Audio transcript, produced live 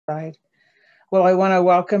Right. Well, I want to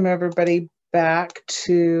welcome everybody back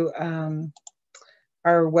to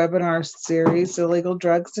our webinar series, Illegal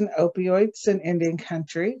Drugs and Opioids in Indian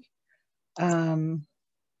Country. My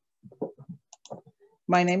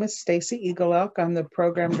name is Stacy Eagle-Elk. I'm the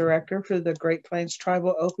Program Director for the Great Plains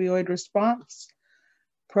Tribal Opioid Response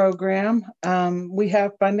Program. We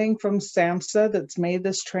have funding from SAMHSA that's made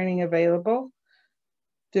this training available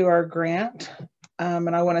through our grant,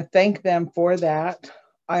 and I want to thank them for that.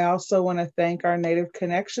 I also want to thank our Native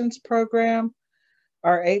Connections program,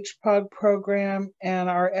 our HPOG program, and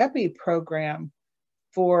our EPI program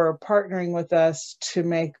for partnering with us to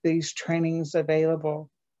make these trainings available.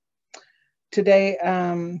 Today,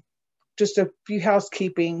 just a few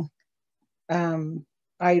housekeeping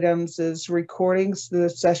items is recordings. The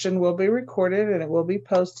session will be recorded and it will be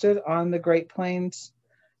posted on the Great Plains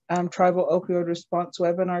Tribal Opioid Response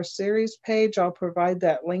Webinar Series page. I'll provide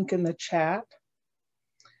that link in the chat.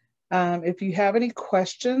 If you have any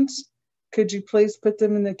questions, could you please put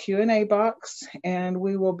them in the Q&A box, and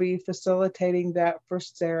we will be facilitating that for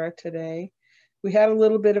Sarah today. We had a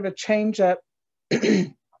little bit of a change up.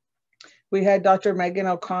 We had Dr. Megan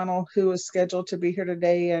O'Connell, who was scheduled to be here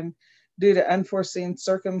today, and due to unforeseen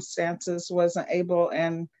circumstances wasn't able,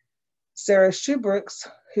 and Sarah Schubrooks,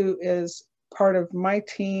 who is part of my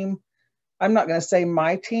team, I'm not going to say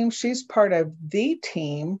my team, she's part of the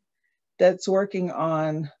team that's working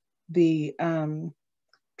on the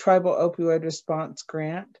Tribal Opioid Response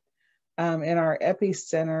Grant in our EPI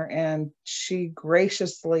Center, and she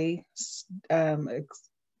graciously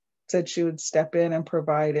said she would step in and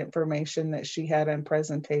provide information that she had in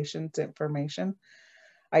presentations information.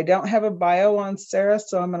 I don't have a bio on Sarah,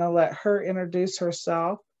 so I'm going to let her introduce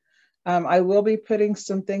herself. I will be putting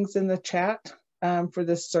some things in the chat for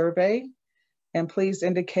this survey, and please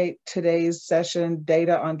indicate today's session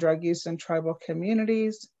data on drug use in tribal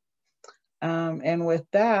communities. And with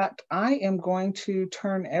that, I am going to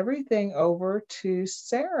turn everything over to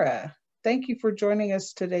Sarah. Thank you for joining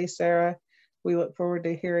us today, Sarah. We look forward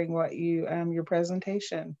to hearing what your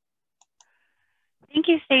presentation. Thank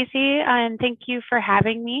you, Stacy, and thank you for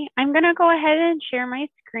having me. I'm going to go ahead and share my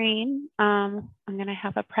screen. I'm going to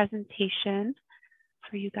have a presentation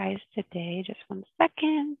for you guys today. Just one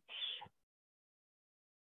second.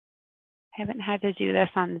 I haven't had to do this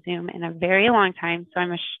on Zoom in a very long time, so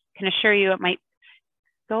I can assure you it might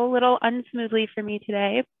go a little unsmoothly for me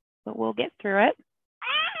today, but we'll get through it.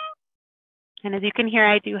 And as you can hear,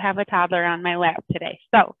 I do have a toddler on my lap today,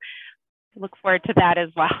 so look forward to that as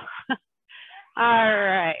well. All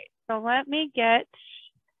right, so let me get,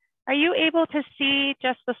 are you able to see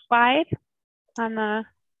just the slide on the?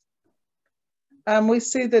 We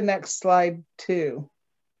see the next slide too.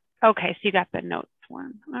 Okay, so you got the notes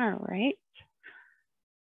one. All right.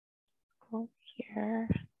 Go here,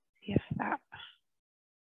 see if that.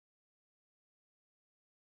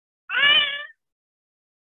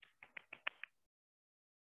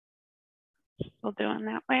 Still doing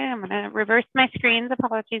that way. I'm going to reverse my screens.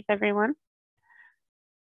 Apologies, everyone.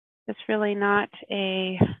 It's really not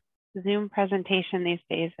a Zoom presentation these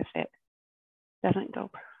days if it doesn't go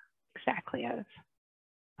exactly as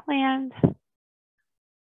planned.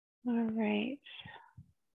 All right.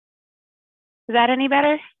 Is that any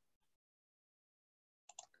better?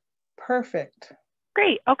 Perfect.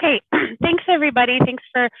 Great. Okay. Thanks, everybody. Thanks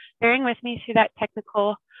for bearing with me through that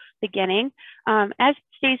technical beginning. As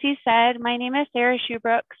Stacy said, my name is Sarah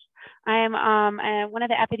Schubrooks. I'm one of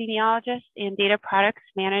the epidemiologists and data products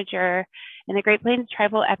manager in the Great Plains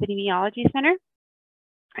Tribal Epidemiology Center.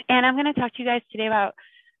 And I'm going to talk to you guys today about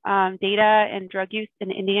data and drug use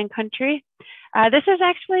in Indian Country. This is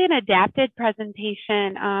actually an adapted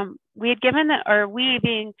presentation. We had given, we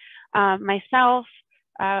being myself,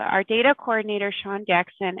 our data coordinator, Sean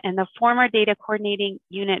Jackson, and the former data coordinating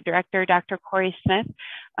unit director, Dr. Corey Smith,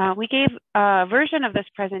 we gave a version of this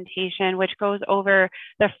presentation which goes over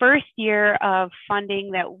the first year of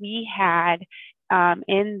funding that we had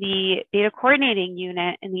in the data coordinating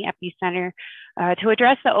unit in the Epicenter to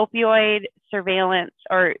address the opioid surveillance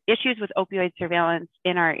or issues with opioid surveillance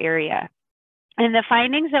in our area. And the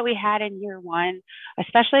findings that we had in year one,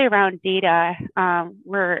 especially around data,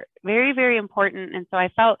 were very, very important. And so I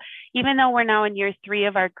felt, even though we're now in year 3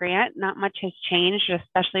 of our grant, not much has changed,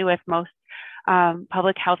 especially with most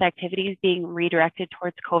public health activities being redirected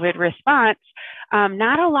towards COVID response.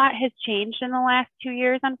 Not a lot has changed in the last 2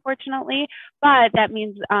 years, unfortunately, but that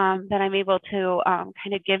means that I'm able to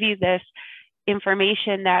kind of give you this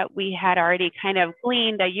information that we had already kind of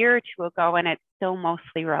gleaned a year or 2 ago, and it's still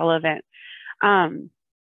mostly relevant.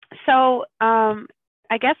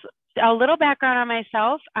 I guess a little background on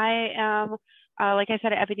myself. I am like I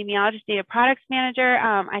said, an epidemiologist, data products manager.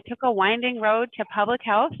 I took a winding road to public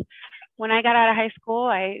health. When I got out of high school,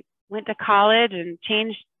 I went to college and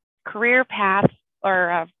changed career paths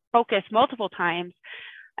or focus multiple times,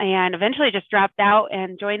 and eventually just dropped out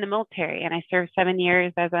and joined the military. And I served 7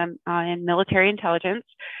 years as in military intelligence.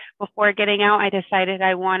 Before getting out, I decided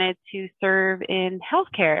I wanted to serve in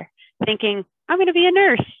healthcare, thinking I'm going to be a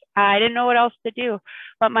nurse. I didn't know what else to do,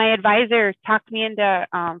 but my advisor talked me into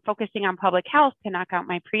focusing on public health to knock out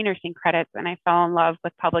my pre-nursing credits, and I fell in love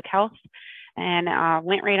with public health and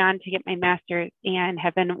went right on to get my master's and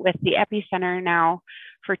have been with the Epicenter now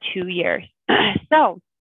for 2 years. So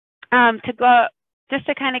just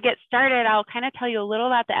to kind of get started, I'll kind of tell you a little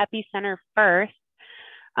about the Epicenter first.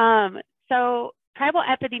 So tribal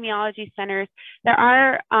epidemiology centers, there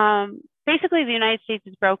are, basically the United States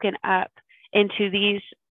is broken up into these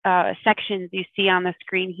sections you see on the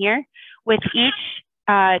screen here, with each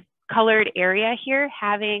colored area here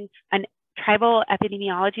having an tribal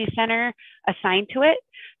epidemiology center assigned to it.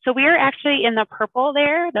 So we are actually in the purple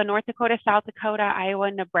there, the North Dakota, South Dakota, Iowa,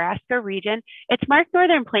 Nebraska region. It's marked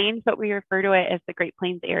Northern Plains, but we refer to it as the Great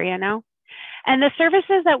Plains area now. And the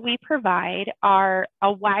services that we provide are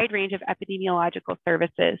a wide range of epidemiological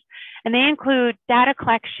services. And they include data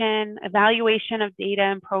collection, evaluation of data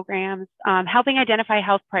and programs, helping identify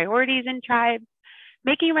health priorities in tribes,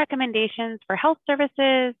 making recommendations for health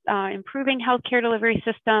services, improving healthcare delivery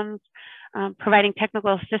systems, providing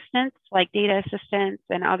technical assistance like data assistance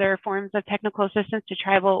and other forms of technical assistance to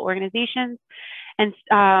tribal organizations, and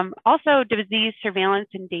also disease surveillance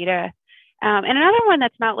and data. And another one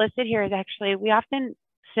that's not listed here is actually we often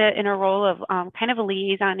sit in a role of kind of a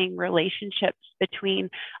liaisoning relationships between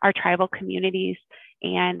our tribal communities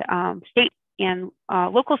and state and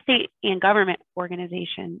local state and government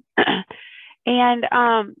organizations. And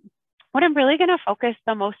what I'm really going to focus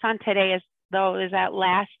the most on today is that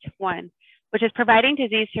last one, which is providing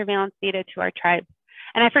disease surveillance data to our tribes.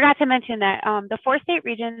 And I forgot to mention that the 4-state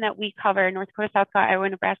region that we cover, North Dakota, South Dakota, Iowa,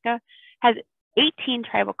 Nebraska, has 18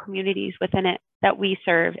 tribal communities within it that we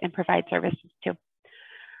serve and provide services to.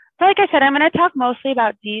 So like I said, I'm going to talk mostly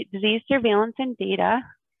about disease surveillance and data.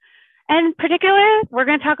 And in particular, we're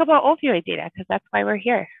going to talk about opioid data because that's why we're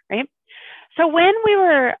here, right? So when we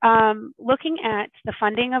were looking at the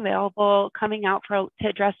funding available coming out to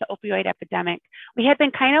address the opioid epidemic, we had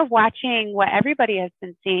been kind of watching what everybody has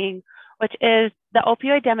been seeing, which is the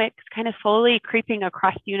opioid epidemic kind of slowly creeping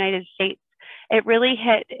across the United States. It really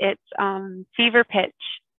hit its fever pitch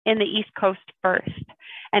in the East Coast first,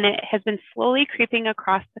 and it has been slowly creeping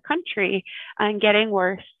across the country and getting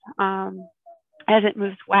worse as it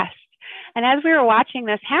moves west. And as we were watching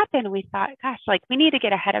this happen, we thought, gosh, like we need to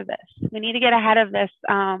get ahead of this. We need to get ahead of this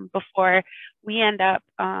before we end up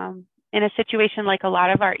in a situation like a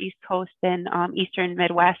lot of our East Coast and Eastern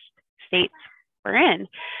Midwest states were in.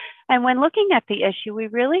 And when looking at the issue, we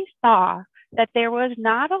really saw that there was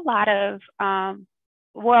not a lot of,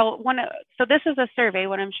 so this is a survey,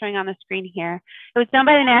 what I'm showing on the screen here. It was done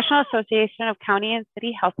by the National Association of County and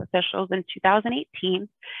City Health Officials in 2018.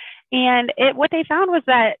 And what they found was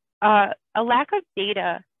that a lack of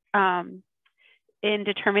data in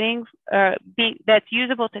determining, that's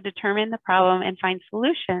usable to determine the problem and find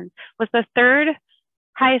solutions was the third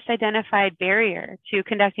highest identified barrier to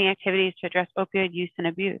conducting activities to address opioid use and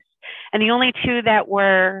abuse. And the only two that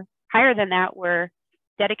were higher than that were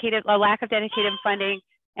a lack of dedicated funding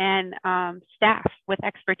and staff with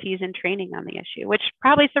expertise and training on the issue, which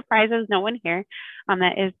probably surprises no one here.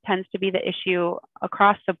 That tends to be the issue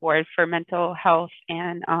across the board for mental health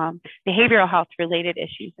and behavioral health related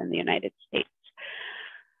issues in the United States.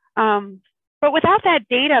 But without that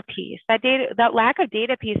data piece, that lack of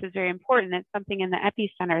data piece is very important. It's something in the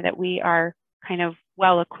Epicenter that we are kind of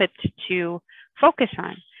well equipped to focus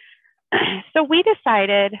on. So we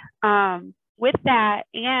decided with that,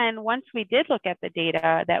 and once we did look at the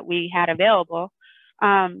data that we had available,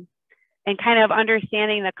 and kind of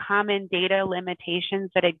understanding the common data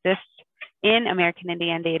limitations that exist in American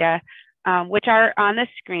Indian data, which are on the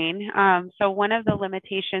screen. So one of the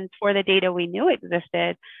limitations for the data we knew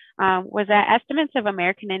existed was that estimates of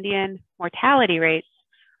American Indian mortality rates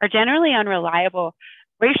are generally unreliable.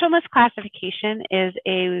 Racial misclassification is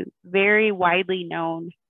a very widely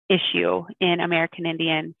known issue in American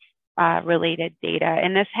Indian related data.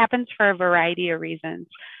 And this happens for a variety of reasons.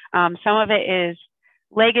 Some of it is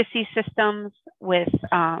legacy systems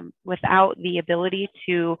without the ability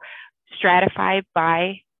to stratify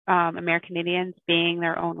by American Indians being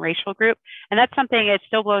their own racial group. And that's something, it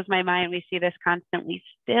still blows my mind. We see this constantly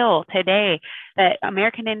still today, that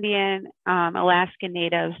American Indian, Alaskan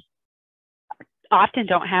Natives often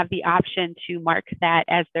don't have the option to mark that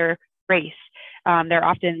as their race. They're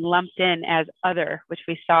often lumped in as other, which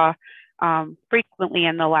we saw frequently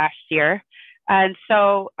in the last year. And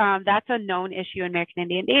so that's a known issue in American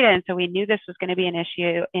Indian data. And so we knew this was going to be an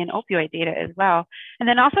issue in opioid data as well. And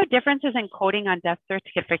then also differences in coding on death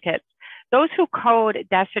certificates. Those who code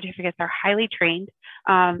death certificates are highly trained,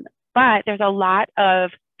 but there's a lot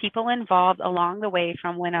of people involved along the way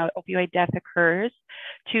from when an opioid death occurs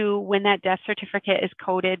to when that death certificate is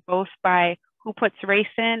coded, both by who puts race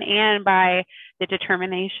in and by the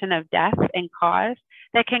determination of death and cause,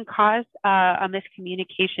 that can cause a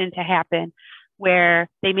miscommunication to happen where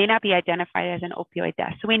they may not be identified as an opioid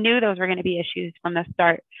death. So we knew those were going to be issues from the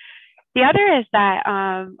start. The other is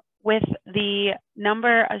that with the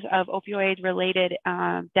number of opioid-related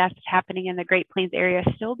deaths happening in the Great Plains area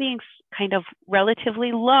still being kind of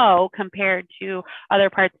relatively low compared to other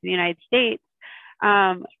parts of the United States,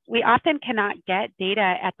 we often cannot get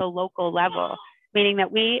data at the local level, meaning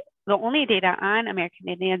that the only data on American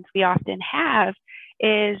Indians we often have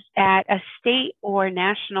is at a state or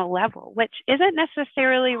national level, which isn't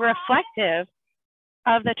necessarily reflective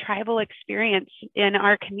of the tribal experience in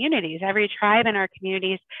our communities. Every tribe in our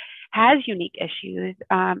communities has unique issues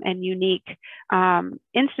and unique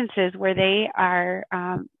instances where they are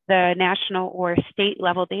the national or state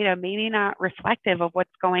level data maybe not reflective of what's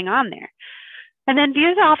going on there. And then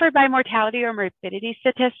views offered by mortality or morbidity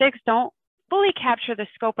statistics don't fully capture the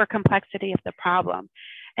scope or complexity of the problem.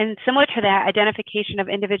 And similar to that, identification of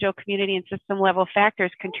individual, community, and system level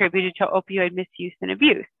factors contributed to opioid misuse and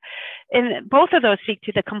abuse. And both of those speak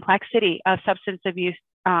to the complexity of substance abuse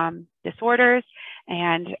disorders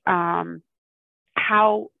and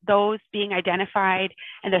how those being identified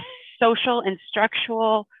and the social and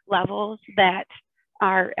structural levels that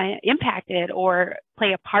are impacted or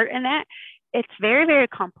play a part in that. It's very, very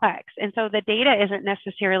complex. And so the data isn't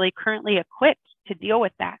necessarily currently equipped to deal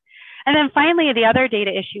with that. And then finally, the other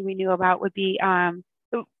data issue we knew about would be,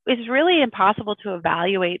 it's really impossible to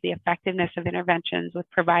evaluate the effectiveness of interventions with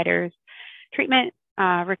providers, treatment,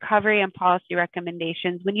 recovery, and policy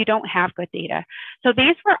recommendations when you don't have good data. So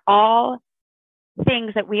these were all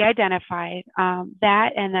things that we identified, that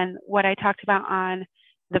and then what I talked about on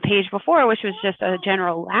the page before, which was just a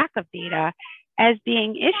general lack of data, as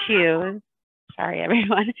being issues, sorry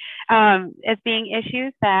everyone, as being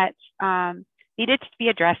issues that needed to be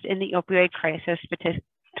addressed in the opioid crisis,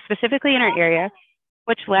 specifically in our area,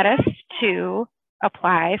 which led us to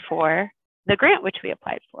apply for the grant which we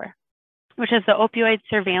applied for, which is the Opioid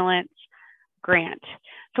Surveillance Grant.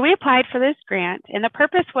 So we applied for this grant, and the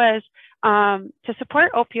purpose was to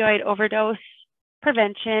support opioid overdose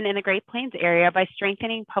prevention in the Great Plains area by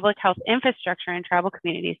strengthening public health infrastructure in tribal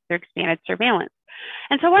communities through expanded surveillance.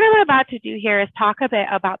 And so what I'm about to do here is talk a bit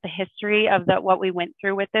about the history of what we went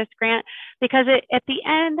through with this grant, because at the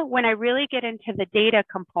end, when I really get into the data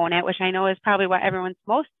component, which I know is probably what everyone's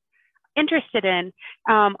most interested in,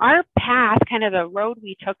 our path, kind of the road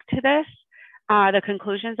we took to this, the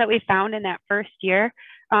conclusions that we found in that first year,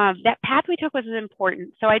 that path we took was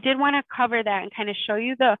important. So I did want to cover that and kind of show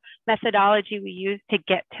you the methodology we used to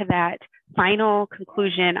get to that final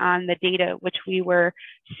conclusion on the data which we were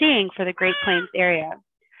seeing for the Great Plains area.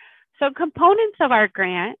 So components of our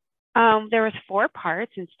grant, there was 4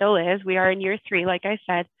 parts and still is, we are in year 3, like I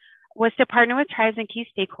said, was to partner with tribes and key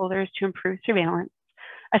stakeholders to improve surveillance,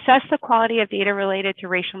 assess the quality of data related to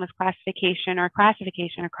racial misclassification or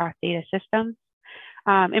classification across data systems,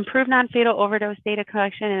 improve non-fatal overdose data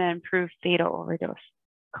collection, and improve fatal overdose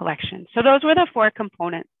collection. So those were the 4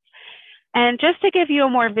 components. And just to give you a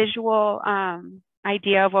more visual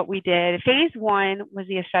idea of what we did, phase 1 was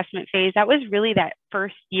the assessment phase. That was really that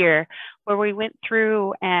first year where we went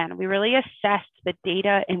through and we really assessed the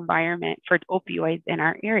data environment for opioids in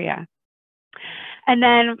our area. And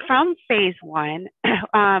then from phase 1,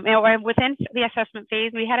 and within the assessment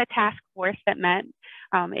phase, we had a task force that met.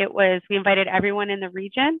 We invited everyone in the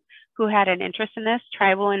region who had an interest in this,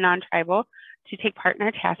 tribal and non-tribal, to take part in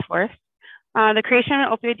our task force. The creation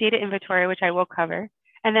of an opioid data inventory, which I will cover.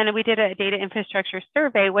 And then we did a data infrastructure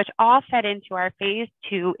survey, which all fed into our phase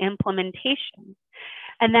 2 implementation.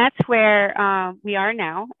 And that's where we are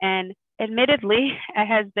now. And admittedly, it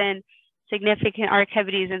has been significant, our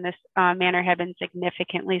activities in this manner have been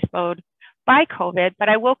significantly slowed by COVID, but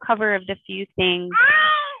I will cover the few things.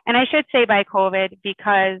 And I should say by COVID,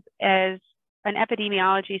 because as an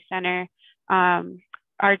epidemiology center,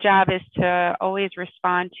 our job is to always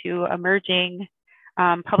respond to emerging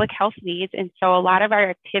public health needs. And so a lot of our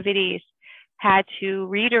activities had to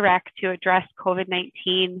redirect to address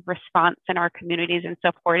COVID-19 response in our communities and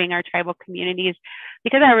supporting our tribal communities,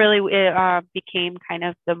 because that really became kind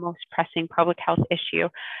of the most pressing public health issue.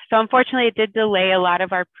 So unfortunately, it did delay a lot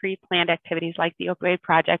of our pre-planned activities like the Opioid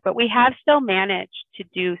Project, but we have still managed to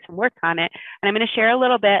do some work on it. And I'm going to share a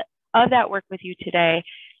little bit of that work with you today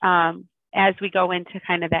as we go into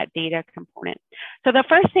kind of that data component. So the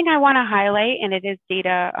first thing I want to highlight, and it is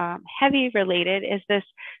data heavy related, is this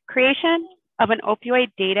creation of an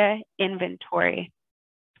opioid data inventory.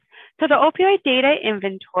 So the opioid data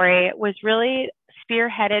inventory was really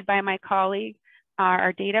spearheaded by my colleague,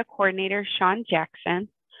 our data coordinator, Sean Jackson.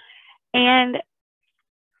 And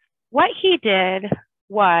what he did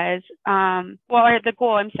was, the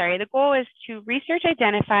goal is to research,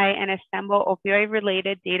 identify, and assemble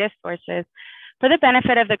opioid-related data sources for the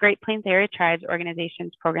benefit of the Great Plains Area Tribes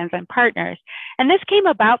organizations, programs, and partners. And this came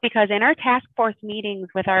about because in our task force meetings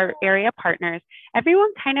with our area partners,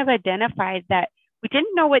 everyone kind of identified that we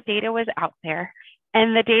didn't know what data was out there.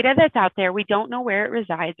 And the data that's out there, we don't know where it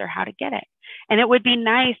resides or how to get it. And it would be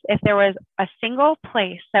nice if there was a single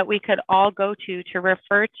place that we could all go to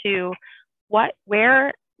refer to what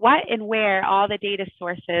and where all the data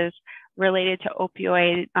sources related to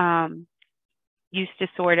opioid use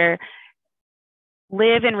disorder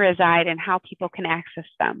live and reside, and how people can access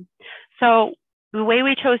them. So the way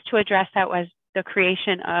we chose to address that was the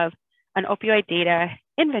creation of an opioid data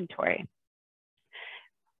inventory.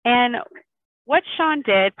 And what Sean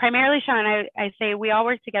did, primarily Sean, I say we all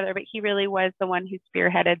worked together, but he really was the one who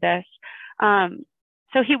spearheaded this.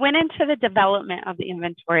 So he went into the development of the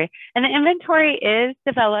inventory, and the inventory is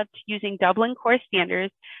developed using Dublin Core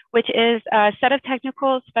Standards, which is a set of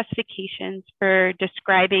technical specifications for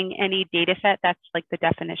describing any data set. That's like the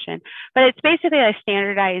definition, but it's basically a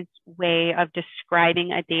standardized way of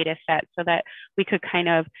describing a data set so that we could kind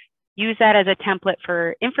of use that as a template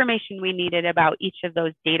for information we needed about each of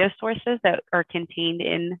those data sources that are contained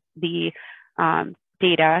in the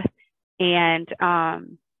data. And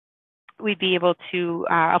we'd be able to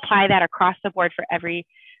apply that across the board for every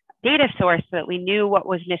data source so that we knew what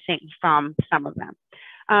was missing from some of them.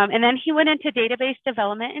 And then he went into database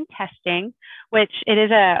development and testing, which it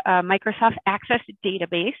is a Microsoft Access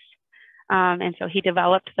database. And so he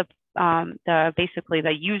developed basically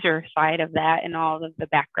the user side of that and all of the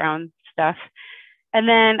background stuff. And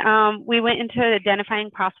then we went into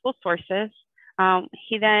identifying possible sources.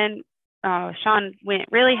 He then Sean went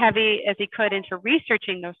really heavy as he could into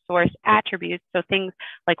researching those source attributes. So things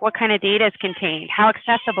like what kind of data is contained, how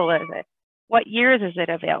accessible is it, what years is it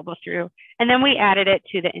available through, and then we added it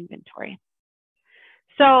to the inventory.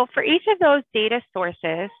 So for each of those data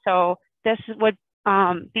sources, so this would,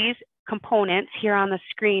 these components here on the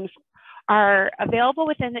screen are available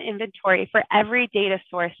within the inventory for every data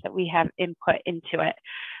source that we have input into it.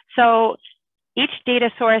 So each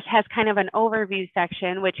data source has kind of an overview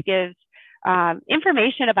section, which gives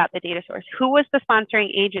information about the data source. Who was the sponsoring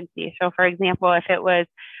agency? So for example, if it was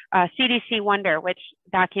CDC Wonder, which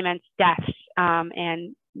documents deaths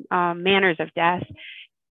and manners of death,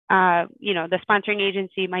 you know, the sponsoring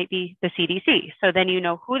agency might be the CDC. So then you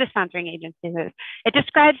know who the sponsoring agency is. It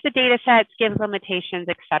describes the data sets, gives limitations,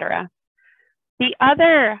 etc. The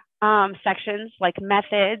other sections, like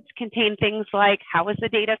methods, contain things like how was the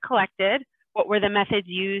data collected, what were the methods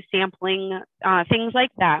used, sampling, things like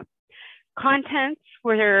that. Contents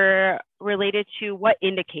were related to what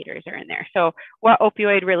indicators are in there. So what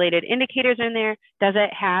opioid related indicators are in there? Does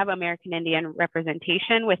it have American Indian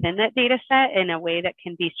representation within that data set in a way that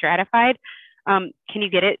can be stratified? Can you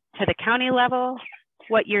get it to the county level?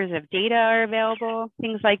 What years of data are available?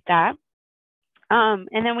 Things like that. And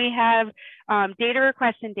then we have data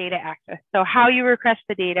request and data access. So how you request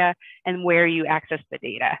the data and where you access the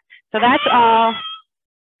data. So that's all.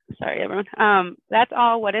 Sorry, everyone. That's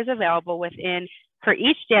all what is available within for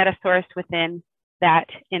each data source within that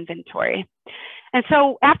inventory. And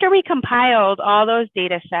so after we compiled all those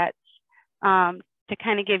data sets, to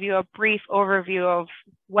kind of give you a brief overview of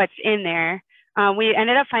what's in there, we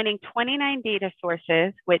ended up finding 29 data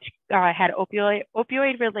sources which had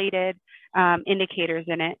opioid-related indicators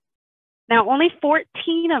in it. Now, only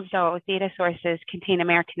 14 of those data sources contain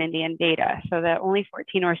American Indian data. So that only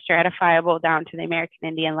 14 were stratifiable down to the American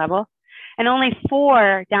Indian level, and only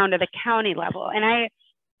 4 down to the county level. And I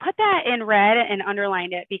put that in red and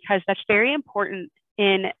underlined it because that's very important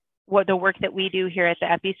in what the work that we do here at the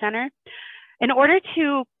Epicenter. In order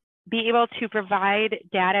to be able to provide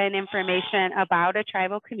data and information about a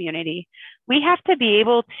tribal community, we have to be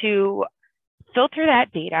able to filter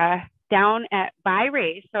that data down by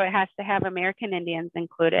race, so it has to have American Indians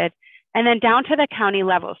included, and then down to the county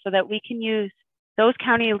level so that we can use those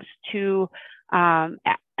counties to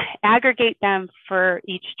aggregate them for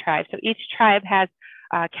each tribe. So each tribe has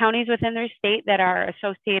counties within their state that are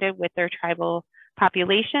associated with their tribal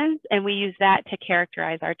populations, and we use that to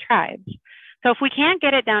characterize our tribes. So if we can't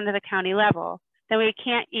get it down to the county level, then we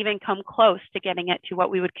can't even come close to getting it to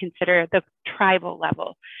what we would consider the tribal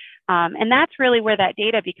level. And that's really where that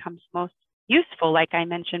data becomes most useful, like I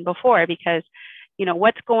mentioned before, because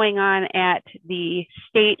what's going on at the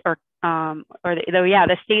state or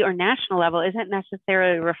the state or national level isn't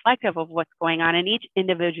necessarily reflective of what's going on in each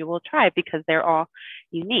individual tribe because they're all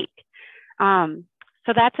unique.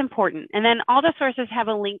 So that's important. And then all the sources have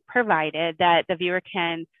a link provided that the viewer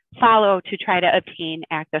can follow to try to obtain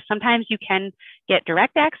access. Sometimes you can get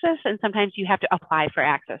direct access and sometimes you have to apply for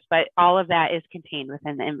access, but all of that is contained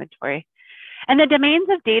within the inventory. And the domains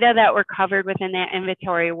of data that were covered within that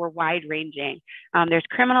inventory were wide ranging. There's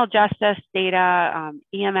criminal justice data,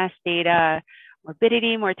 EMS data,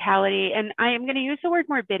 morbidity, mortality, and I am going to use the word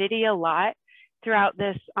morbidity a lot throughout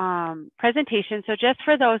this presentation. So just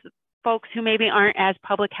for those folks who maybe aren't as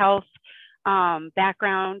public health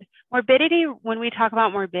background, morbidity, when we talk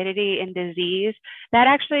about morbidity and disease, that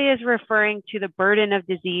actually is referring to the burden of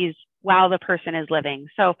disease while the person is living.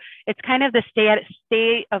 So it's kind of the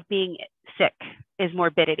state of being sick is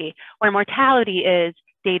morbidity, where mortality is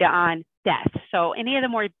data on death. So any of the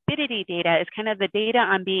morbidity data is kind of the data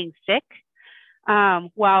on being sick,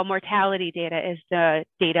 while mortality data is the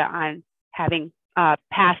data on having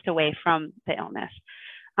passed away from the illness.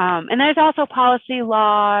 And there's also policy,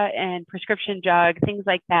 law, and prescription drug, things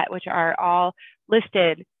like that, which are all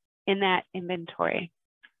listed in that inventory.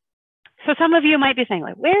 So some of you might be saying,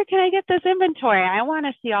 like, where can I get this inventory? I want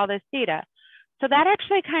to see all this data. So that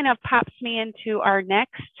actually kind of pops me into our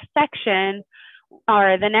next section,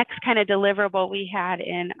 or the next kind of deliverable we had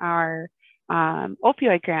in our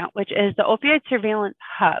opioid grant, which is the Opioid Surveillance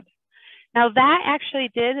Hub. Now that actually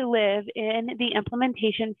did live in the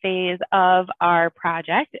implementation phase of our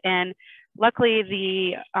project, and luckily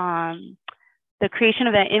the creation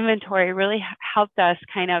of that inventory really helped us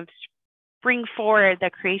kind of bring forward the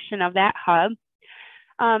creation of that hub.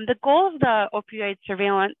 The goal of the Opioid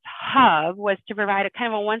Surveillance Hub was to provide a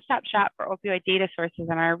kind of a one-stop shop for opioid data sources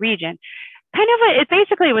in our region. It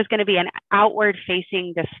basically was going to be an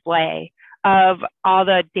outward-facing display of all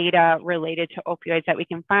the data related to opioids that we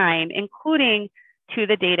can find, including to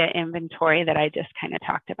the data inventory that I just kind of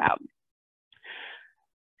talked about.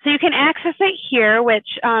 So you can access it here, which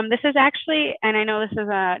this is actually, and I know this is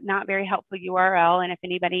a not very helpful URL, and if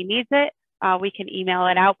anybody needs it, we can email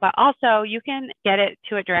it out, but also you can get it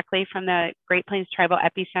to it directly from the Great Plains Tribal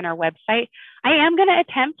Epicenter website. I am going to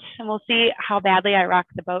attempt, and we'll see how badly I rock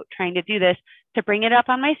the boat trying to do this, to bring it up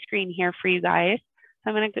on my screen here for you guys. So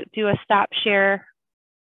I'm going to do a stop share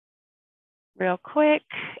real quick,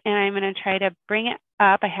 and I'm going to try to bring it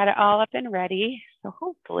up. I had it all up and ready, so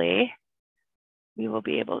hopefully we will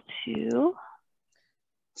be able to.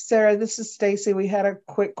 Sarah, this is Stacy. We had a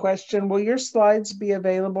quick question. Will your slides be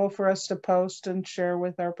available for us to post and share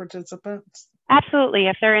with our participants? Absolutely.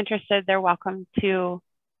 If they're interested, they're welcome to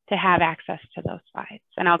have access to those slides,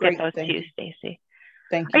 and I'll get those to you, Stacy.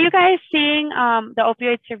 Thank you. Are you guys seeing the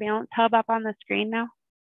Opioid Surveillance Hub up on the screen now?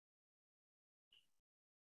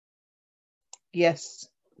 Yes.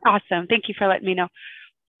 Awesome. Thank you for letting me know.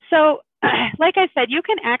 So, like I said, you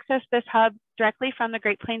can access this hub directly from the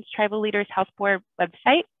Great Plains Tribal Leaders Health Board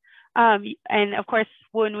website. And of course,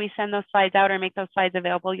 when we send those slides out or make those slides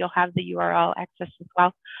available, you'll have the URL access as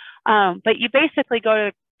well. But you basically go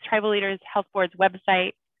to Tribal Leaders Health Board's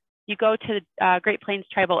website. You go to the Great Plains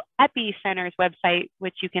Tribal Epicenter's website,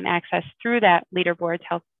 which you can access through that Leader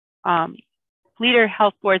Health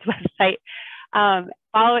Board's website.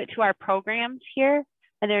 Follow it to our programs here,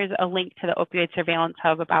 and there's a link to the Opioid Surveillance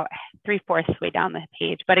Hub about 3/4 way down the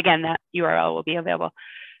page. But again, that URL will be available.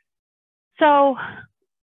 So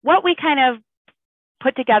what we kind of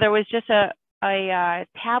put together was just a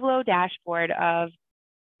Tableau dashboard of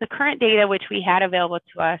the current data which we had available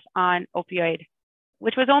to us on opioid,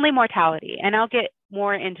 which was only mortality. And I'll get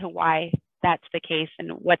more into why that's the case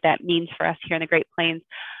and what that means for us here in the Great Plains.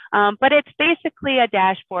 But it's basically a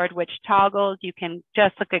dashboard which toggles. You can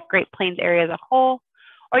just look at Great Plains area as a whole,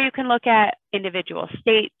 or you can look at individual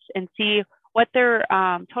states and see what their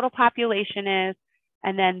total population is,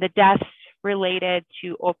 and then the deaths related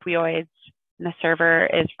to opioids. And the server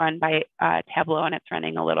is run by Tableau, and it's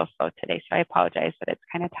running a little slow today, so I apologize that it's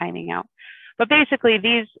kind of timing out. But basically,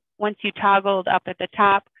 these, once you toggled up at the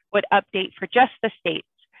top, would update for just the states.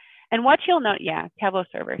 And what you'll note, yeah, Tableau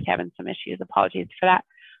server is having some issues. Apologies for that.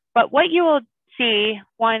 But what you will see,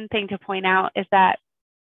 one thing to point out is that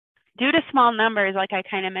due to small numbers, like I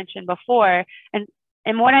kind of mentioned before,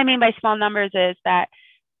 and what I mean by small numbers is that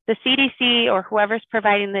the CDC or whoever's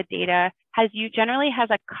providing the data generally has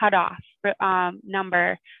a cutoff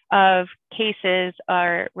number of cases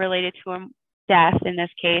are related to a death in this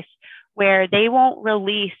case, where they won't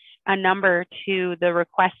release a number to the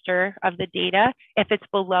requester of the data if it's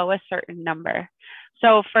below a certain number.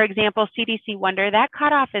 So for example, CDC Wonder, that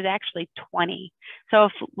cutoff is actually 20. So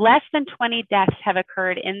if less than 20 deaths have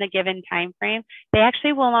occurred in the given time frame, they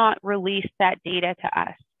actually will not release that data to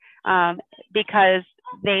us because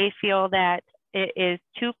they feel that it is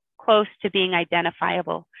too close to being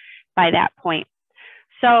identifiable by that point.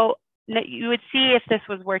 So you would see if this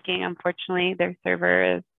was working. Unfortunately, their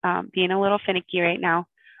server is being a little finicky right now.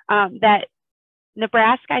 That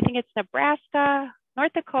Nebraska, I think it's Nebraska,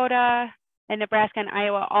 North Dakota, and Nebraska and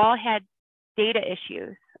Iowa all had data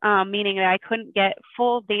issues, meaning that I couldn't get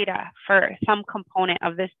full data for some component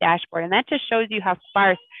of this dashboard. And that just shows you how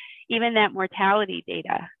sparse even that mortality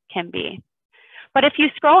data can be. But if you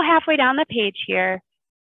scroll halfway down the page here,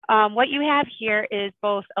 what you have here is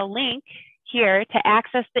both a link here to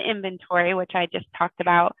access the inventory, which I just talked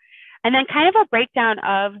about, and then kind of a breakdown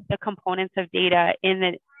of the components of data in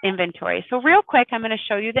the inventory. So real quick, I'm going to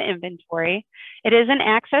show you the inventory. It is an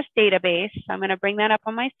Access database. So I'm going to bring that up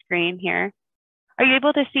on my screen here. Are you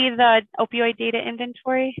able to see the opioid data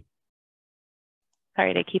inventory?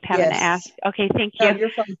 Sorry to keep having to ask. Okay, thank you. No, you're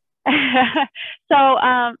fine.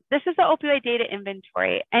 So this is the opioid data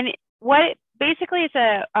inventory. And what basically is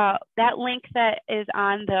that link that is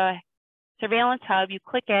on the Surveillance Hub, you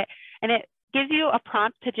click it, and it gives you a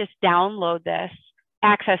prompt to just download this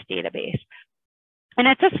Access database. And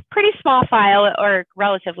it's a pretty small file, or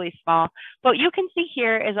relatively small. What you can see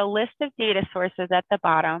here is a list of data sources at the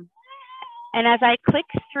bottom. And as I click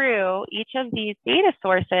through each of these data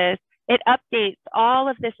sources, it updates all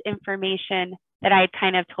of this information that I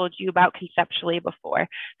kind of told you about conceptually before.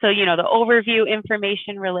 So, you know, the overview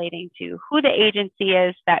information relating to who the agency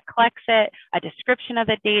is that collects it, a description of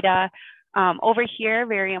the data. Over here,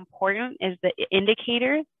 very important, is the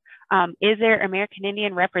indicators. Is there American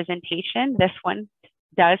Indian representation? This one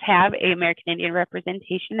does have an American Indian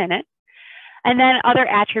representation in it. And then other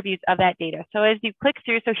attributes of that data. So as you click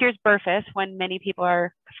through, so here's BRFIS, one many people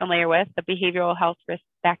are familiar with, the Behavioral Health Risk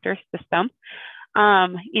Factor System.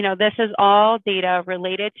 You know, this is all data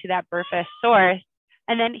related to that BRFIS source.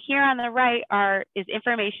 And then here on the right is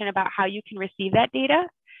information about how you can receive that data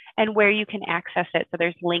and where you can access it. So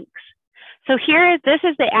there's links. So this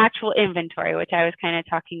is the actual inventory, which I was kind of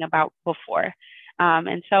talking about before.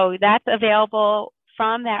 And so that's available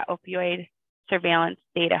from that opioid surveillance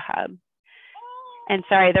data hub. And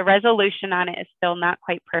sorry, the resolution on it is still not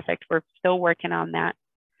quite perfect. We're still working on that.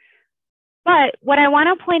 But what I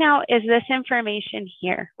want to point out is this information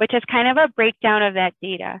here, which is kind of a breakdown of that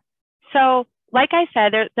data. So like I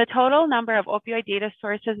said, the total number of opioid data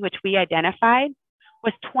sources which we identified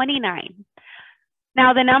was 29.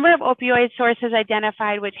 Now, the number of opioid sources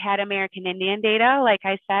identified which had American Indian data, like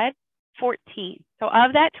I said, 14. So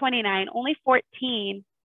of that 29, only 14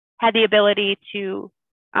 had the ability to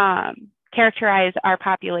characterize our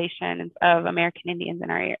population of American Indians in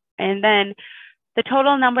our area. And then the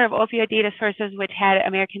total number of opioid data sources which had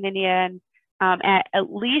American Indian at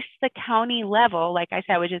least the county level, like I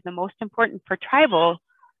said, which is the most important for tribal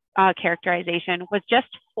characterization, was just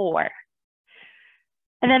 4.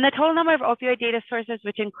 And then the total number of opioid data sources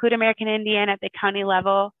which include American Indian at the county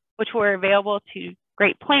level, which were available to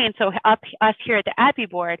Great Plains, so us here at the API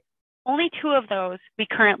board, only 2 of those we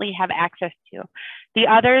currently have access to. The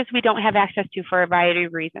others we don't have access to for a variety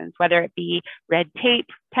of reasons, whether it be red tape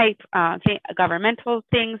type governmental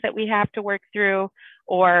things that we have to work through,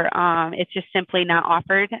 or it's just simply not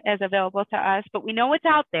offered as available to us. But we know it's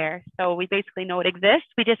out there, so we basically know it exists.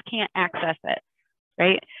 We just can't access it,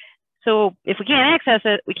 right? So if we can't access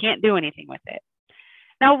it, we can't do anything with it.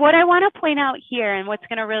 Now, what I want to point out here, and what's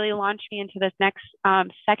going to really launch me into this next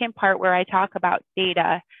second part where I talk about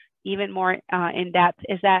data even more in depth,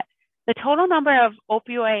 is that the total number of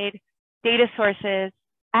opioid data sources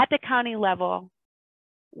at the county level,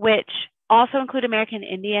 which also include American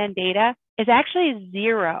Indian data, is actually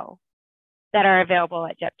 0 that are available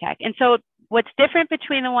at JEPTEC. And so what's different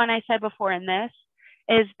between the one I said before and this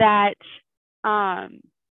is that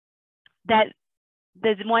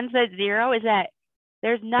the ones that 0 is that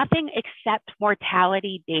there's nothing except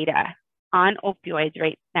mortality data on opioids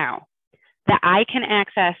right now that I can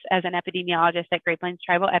access as an epidemiologist at Great Plains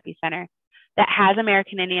Tribal Epicenter that has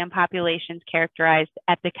American Indian populations characterized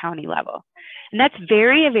at the county level. And that's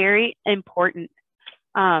very, very important.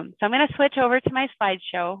 So I'm going to switch over to my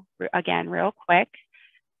slideshow again real quick,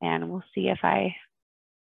 and we'll see if I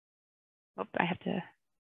have to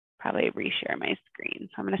probably reshare my screen.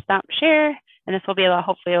 So I'm going to stop share, and this will be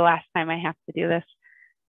hopefully the last time I have to do this.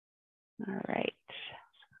 All right.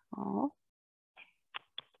 All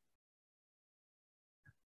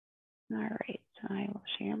right, so I will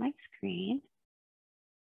share my screen.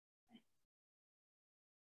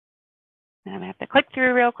 And I'm gonna have to click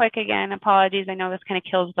through real quick again. Apologies, I know this kind of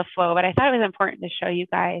kills the flow, but I thought it was important to show you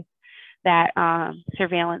guys that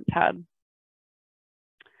surveillance hub.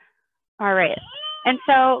 All right, and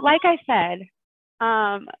so like I said,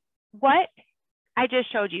 what I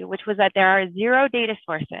just showed you, which was that there are 0 data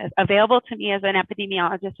sources available to me as an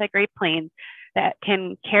epidemiologist at Great Plains that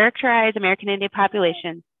can characterize American Indian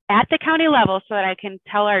populations at the county level so that I can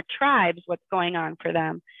tell our tribes what's going on for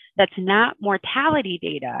them. That's not mortality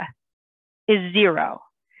data is 0.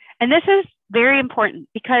 And this is very important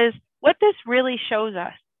because what this really shows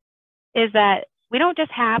us is that we don't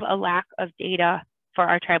just have a lack of data for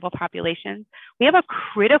our tribal populations, we have a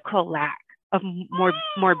critical lack of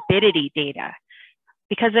morbidity data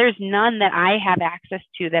because there's none that I have access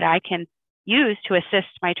to that I can use to assist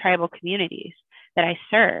my tribal communities that I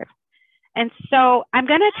serve. And so I'm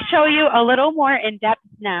going to show you a little more in depth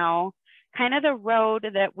now, kind of the road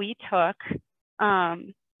that we took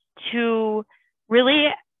to really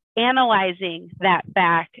analyzing that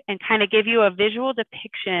fact and kind of give you a visual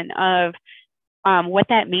depiction of what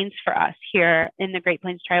that means for us here in the Great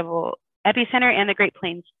Plains Tribal Epicenter and the Great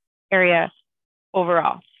Plains area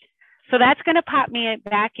overall. So that's going to pop me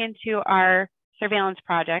back into our surveillance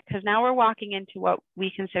project because now we're walking into what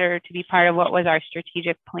we consider to be part of what was our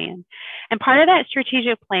strategic plan. And part of that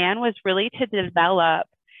strategic plan was really to develop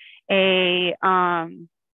a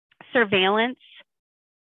surveillance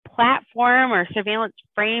platform or surveillance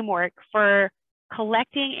framework for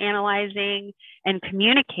collecting, analyzing, and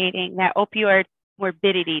communicating that opioid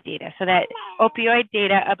morbidity data. So that opioid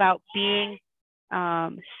data about being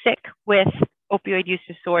sick with opioid use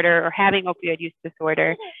disorder or having opioid use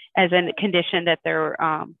disorder as a condition that they're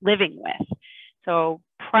living with. So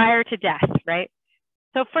prior to death, right?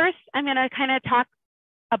 So first, I'm going to kind of talk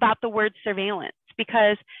about the word surveillance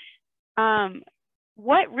because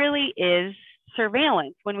what really is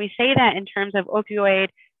surveillance? When we say that in terms of opioid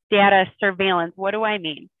data surveillance, what do I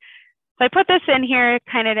mean? So I put this in here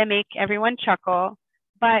kind of to make everyone chuckle,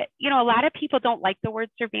 but you know, a lot of people don't like the word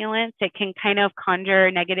surveillance. It can kind of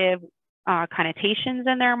conjure negative connotations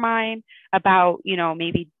in their mind about, you know,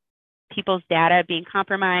 maybe people's data being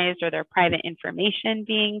compromised or their private information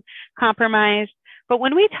being compromised. But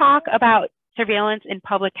when we talk about surveillance in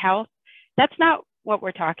public health, that's not what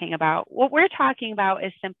we're talking about. What we're talking about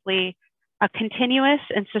is simply a continuous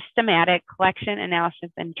and systematic collection,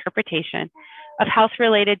 analysis, and interpretation of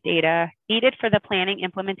health-related data needed for the planning,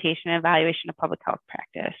 implementation, and evaluation of public health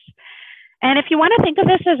practice. And if you want to think of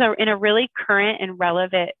this as in a really current and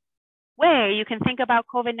relevant way, you can think about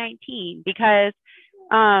COVID-19 because,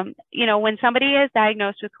 you know, when somebody is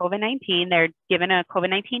diagnosed with COVID-19, they're given a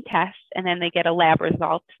COVID-19 test and then they get a lab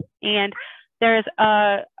result. And there's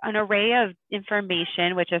an array of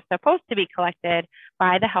information which is supposed to be collected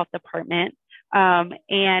by the health department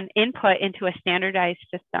and input into a standardized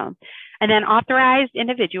system. And then authorized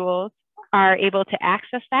individuals are able to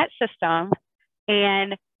access that system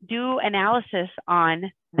and do analysis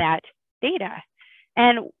on that data.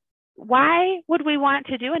 And why would we want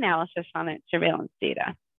to do analysis on that surveillance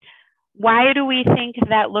data? Why do we think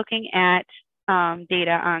that looking at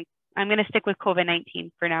data on, I'm going to stick with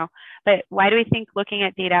COVID-19 for now, but why do we think looking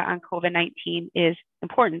at data on COVID-19 is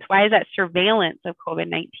important? Why is that surveillance of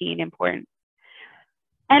COVID-19 important?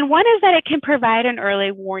 And one is that it can provide an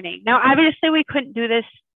early warning. Now, obviously, we couldn't do this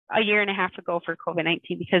a year and a half ago for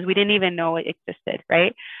COVID-19 because we didn't even know it existed,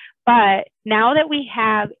 right? But now that we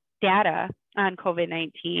have data on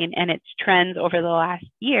COVID-19 and its trends over the last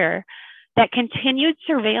year, that continued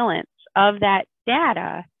surveillance of that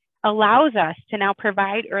data allows us to now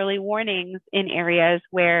provide early warnings in areas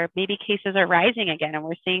where maybe cases are rising again. And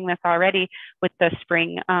we're seeing this already with the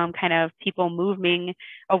spring kind of people moving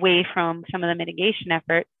away from some of the mitigation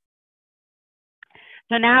efforts.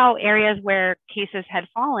 So now areas where cases had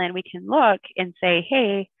fallen, we can look and say,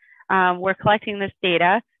 hey, we're collecting this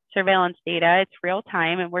data, surveillance data, it's real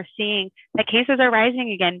time, and we're seeing that cases are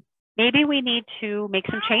rising again. Maybe we need to make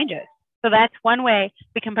some changes. So that's one way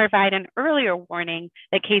we can provide an earlier warning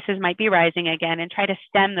that cases might be rising again and try to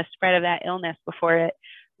stem the spread of that illness before it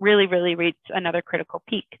really reaches another critical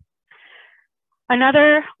peak.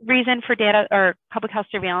 Another reason for data or public health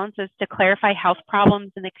surveillance is to clarify health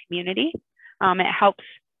problems in the community. It helps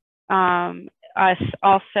us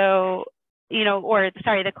also,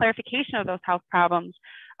 the clarification of those health problems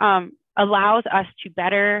allows us to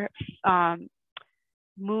better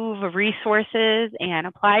move resources and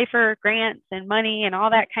apply for grants and money and all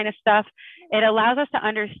that kind of stuff. It allows us to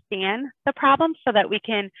understand the problem so that we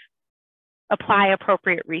can apply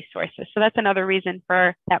appropriate resources. So that's another reason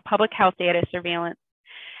for that public health data surveillance.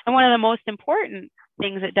 And one of the most important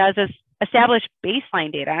things it does is establish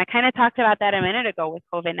baseline data. And I kind of talked about that a minute ago with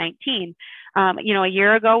COVID-19. A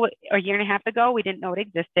year ago, or a year and a half ago, we didn't know it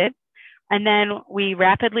existed. And then we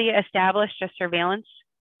rapidly established a surveillance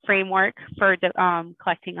framework for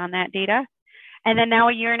collecting on that data. And then now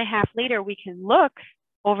a year and a half later, we can look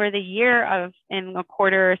over the year in a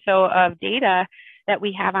quarter or so of data that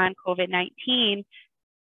we have on COVID-19.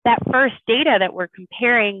 That first data that we're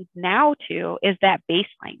comparing now to is that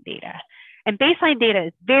baseline data. And baseline data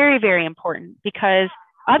is very, very important because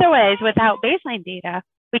otherwise, without baseline data,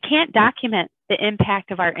 we can't document the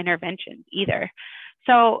impact of our interventions either.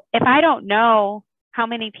 So if I don't know how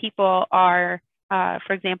many people are,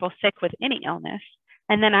 for example, sick with any illness,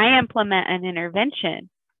 and then I implement an intervention,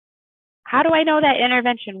 how do I know that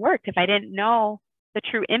intervention worked if I didn't know the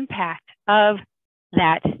true impact of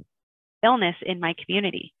that illness in my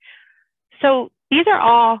community? So these are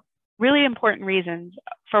all really important reasons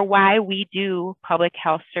for why we do public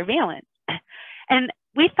health surveillance. And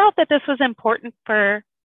we felt that this was important for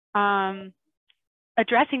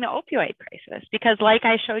addressing the opioid crisis, because like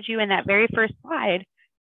I showed you in that very first slide,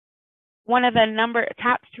 one of the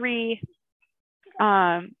top 3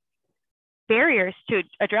 barriers to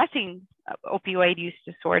addressing opioid use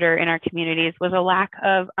disorder in our communities was a lack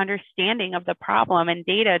of understanding of the problem and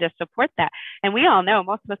data to support that. And we all know,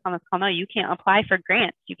 most of us on this call know, you can't apply for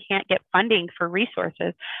grants, you can't get funding for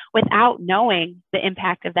resources without knowing the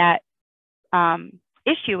impact of that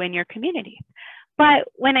issue in your community. But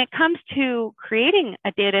when it comes to creating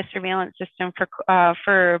a data surveillance system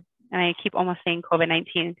for and I keep almost saying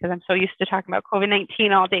COVID-19 because I'm so used to talking about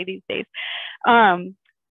COVID-19 all day these days.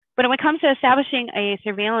 But when it comes to establishing a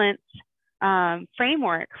surveillance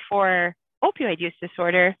framework for opioid use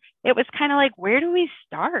disorder, it was kind of like, where do we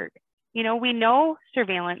start? We know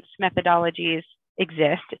surveillance methodologies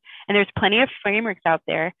exist, and there's plenty of frameworks out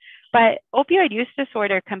there, but opioid use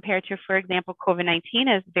disorder compared to, for example,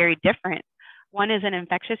 COVID-19 is very different. One is an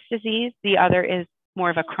infectious disease, the other is more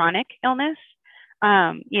of a chronic illness.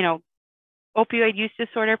 Opioid use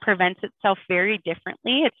disorder presents itself very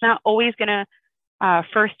differently. It's not always going to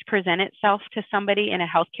first present itself to somebody in a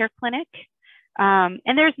healthcare clinic.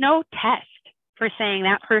 And there's no test for saying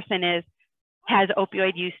that person has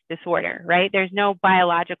opioid use disorder, right? There's no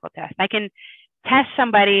biological test. I can test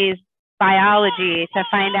somebody's biology to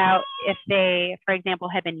find out if they, for example,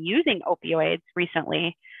 have been using opioids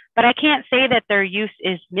recently, but I can't say that their use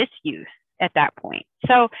is misuse at that point.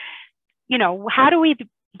 So, how do we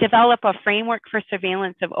develop a framework for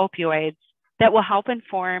surveillance of opioids that will help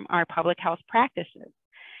inform our public health practices?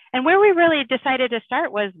 And where we really decided to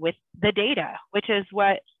start was with the data, which is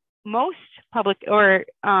what most public, or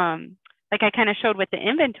like I kind of showed with the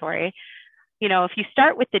inventory, if you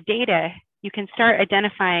start with the data, you can start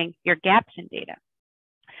identifying your gaps in data.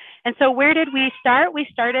 And so where did we start? We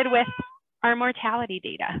started with our mortality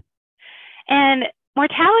data. And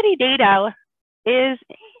mortality data is,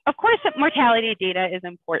 of course, mortality data is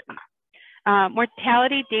important.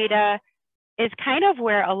 Mortality data is kind of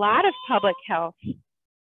where a lot of public health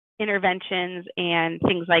interventions and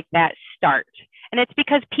things like that start. And it's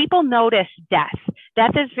because people notice death.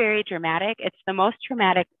 Death is very dramatic. It's the most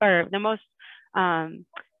traumatic, or the most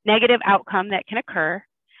negative outcome that can occur.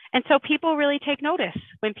 And so people really take notice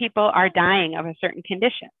when people are dying of a certain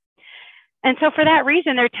condition. And so for that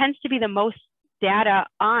reason, there tends to be the most data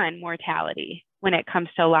on mortality when it comes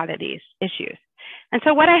to a lot of these issues. And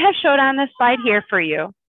so what I have showed on this slide here for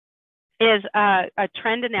you is a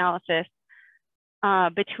trend analysis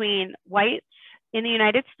between whites in the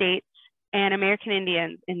United States and American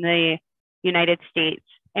Indians in the United States,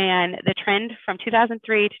 and the trend from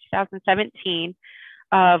 2003 to 2017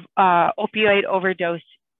 of opioid overdose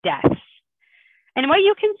deaths. And what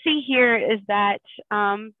you can see here is that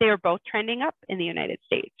they are both trending up in the United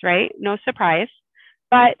States, right? No surprise.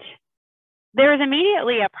 But there is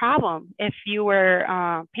immediately a problem if you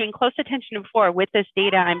were paying close attention before with this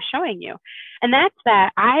data I'm showing you. And that's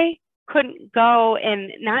that I couldn't go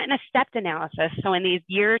in, not in a stepped analysis, so in these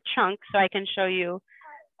year chunks, so I can show you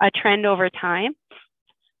a trend over time.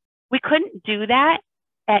 We couldn't do that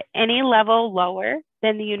at any level lower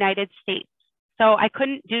than the United States. So I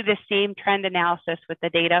couldn't do the same trend analysis with the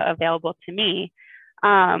data available to me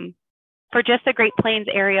for just the Great Plains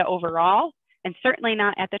area overall, and certainly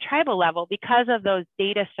not at the tribal level because of those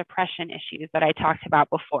data suppression issues that I talked about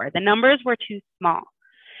before. The numbers were too small.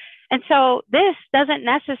 And so this doesn't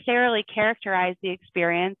necessarily characterize the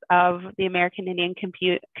experience of the American Indian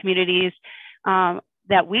communities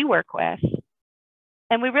that we work with.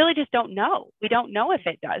 And we really just don't know. We don't know if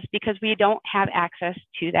it does because we don't have access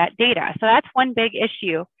to that data. So that's one big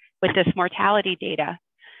issue with this mortality data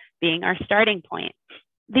being our starting point.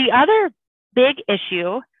 The other big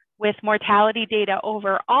issue with mortality data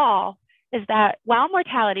overall is that while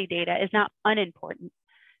mortality data is not unimportant,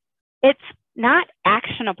 it's not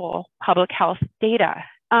actionable public health data.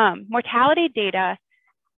 Mortality data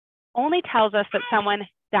only tells us that someone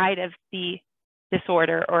died of the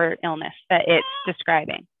disorder or illness that it's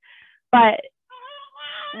describing. But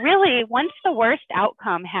really, once the worst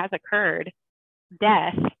outcome has occurred,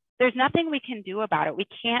 death, there's nothing we can do about it. We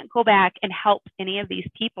can't go back and help any of these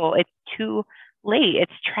people. It's too late.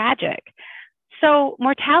 It's tragic. So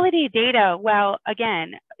mortality data, well,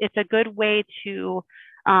 again, it's a good way to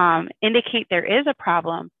indicate there is a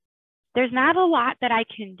problem. There's not a lot that I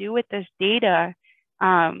can do with this data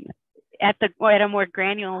at a more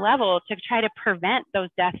granular level to try to prevent those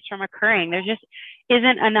deaths from occurring. There just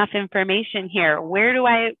isn't enough information here. Where do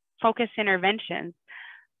I focus interventions?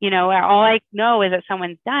 You know, all I know is that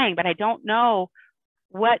someone's dying, but I don't know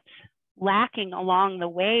what's lacking along the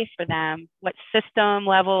way for them, what system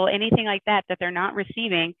level, anything like that they're not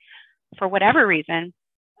receiving for whatever reason.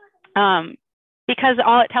 Because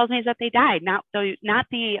all it tells me is that they died, not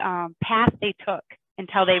the path they took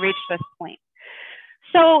until they reached this point.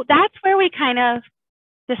 So that's where we kind of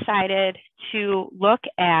decided to look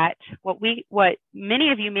at what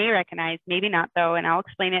many of you may recognize, maybe not though, and I'll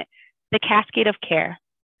explain it, the cascade of care.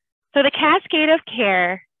 So the cascade of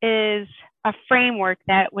care is a framework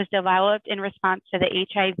that was developed in response to the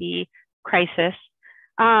HIV crisis.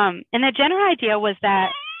 And the general idea was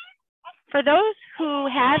that for those who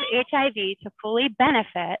have HIV to fully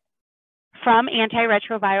benefit from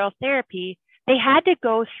antiretroviral therapy, they had to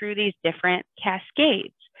go through these different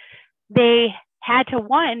cascades. They had to,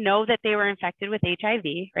 one, know that they were infected with HIV,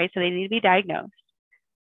 right? So they need to be diagnosed.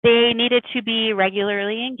 They needed to be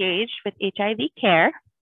regularly engaged with HIV care,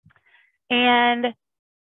 and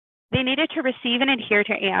they needed to receive and adhere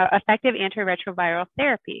to effective antiretroviral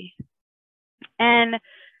therapy. And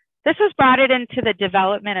this was brought into the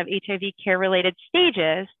development of HIV care-related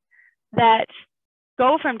stages that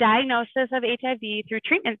go from diagnosis of HIV through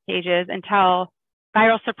treatment stages until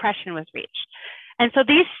viral suppression was reached. And so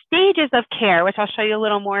these stages of care, which I'll show you a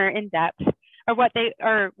little more in depth, are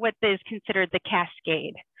what is considered the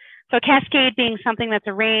cascade. So cascade being something that's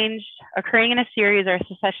arranged, occurring in a series or a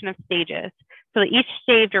succession of stages. So that each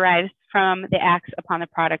stage derives from the acts upon the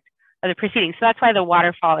product of the preceding. So that's why the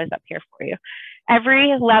waterfall is up here for you.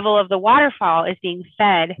 Every level of the waterfall is being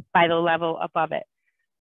fed by the level above it.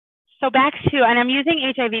 So back to, and I'm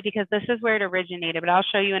using HIV because this is where it originated, but I'll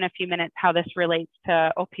show you in a few minutes how this relates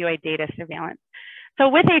to opioid data surveillance. So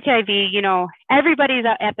with HIV, you know, everybody's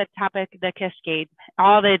at the top of the cascade,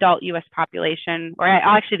 all the adult US population, or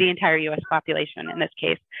actually the entire US population in this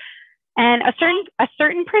case. And a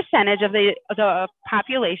certain percentage of the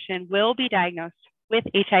population will be diagnosed with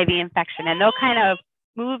HIV infection, and they'll kind of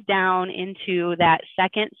move down into that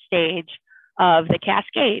second stage of the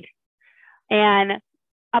cascade. And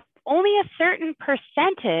only a certain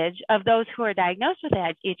percentage of those who are diagnosed with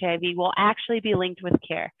HIV will actually be linked with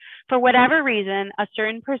care. For whatever reason, a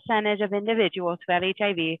certain percentage of individuals who have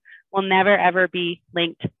HIV will never, ever be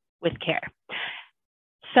linked with care.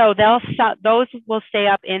 So those will stay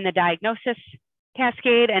up in the diagnosis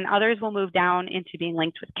cascade, and others will move down into being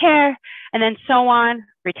linked with care, and then so on,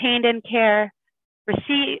 retained in care,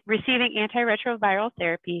 receiving antiretroviral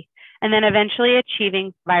therapy, and then eventually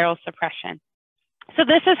achieving viral suppression. So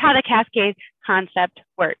this is how the cascade concept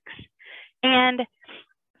works. And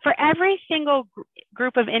for every single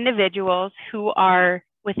group of individuals who are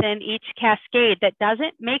within each cascade that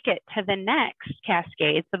doesn't make it to the next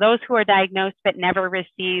cascade, so those who are diagnosed but never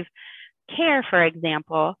receive care, for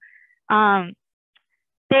example,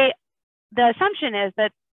 the assumption is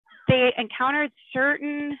that they encountered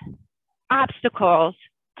certain obstacles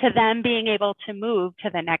to them being able to move to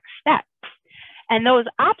the next step. And those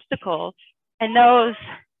obstacles and those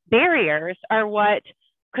barriers are what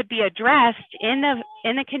could be addressed in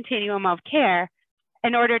the continuum of care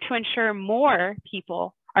in order to ensure more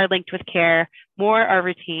people are linked with care, more are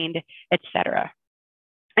retained, etc.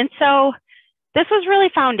 And so this was really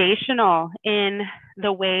foundational in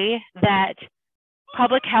the way that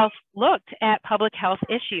public health looked at public health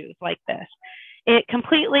issues like this. It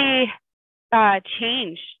completely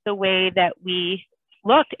changed the way that we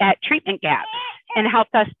looked at treatment gaps and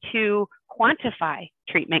helped us to quantify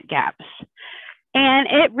treatment gaps. And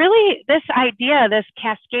it really, this idea, this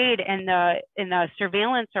cascade and the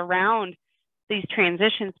surveillance around these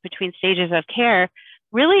transitions between stages of care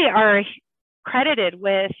really are credited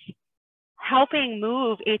with helping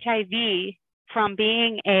move HIV from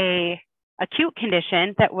being a acute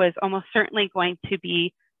condition that was almost certainly going to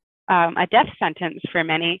be a death sentence for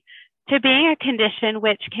many, to being a condition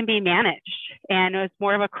which can be managed and is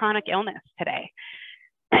more of a chronic illness today.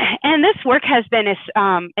 And this work has been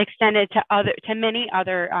extended to many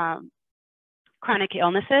other chronic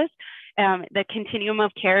illnesses. The continuum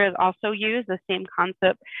of care is also used, the same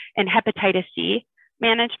concept in hepatitis C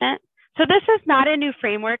management. So this is not a new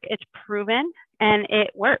framework, it's proven and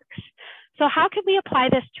it works. So how can we apply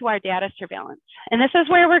this to our data surveillance? And this is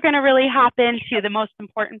where we're going to really hop into the most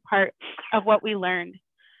important part of what we learned.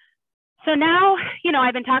 So now, you know,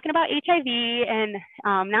 I've been talking about HIV and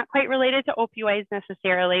not quite related to opioids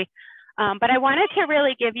necessarily, but I wanted to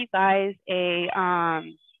really give you guys a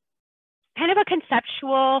kind of a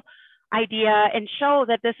conceptual idea and show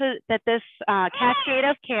that this cascade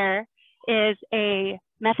of care is a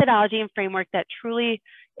methodology and framework that truly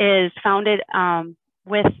is founded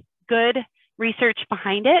with good research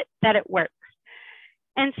behind it, that it works.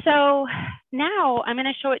 And so now I'm going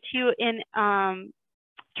to show it to you in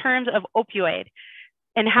terms of opioid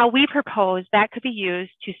and how we propose that could be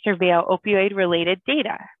used to surveil opioid related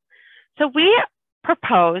data. So we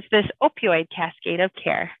propose this opioid cascade of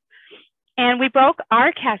care, and we broke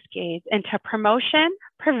our cascades into promotion,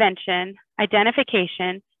 prevention,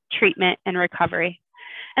 identification, treatment, and recovery.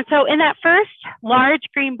 And so in that first large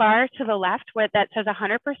green bar to the left, that says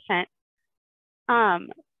 100%,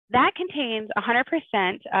 that contains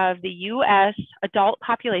 100% of the US adult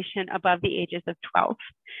population above the ages of 12.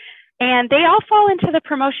 And they all fall into the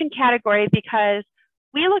promotion category because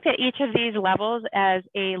we looked at each of these levels as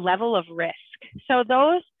a level of risk. So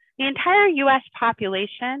the entire US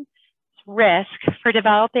population's risk for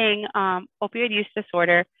developing opioid use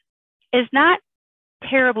disorder is not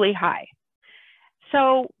terribly high.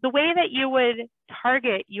 So the way that you would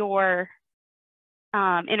target your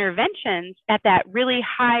interventions at that really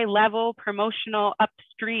high level promotional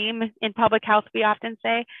upstream in public health, we often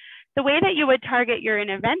say, the way that you would target your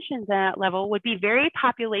interventions at that level would be very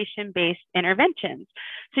population-based interventions.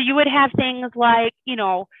 So you would have things like, you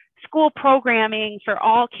know, school programming for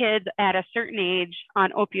all kids at a certain age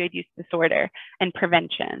on opioid use disorder and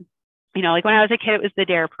prevention. You know, like when I was a kid, it was the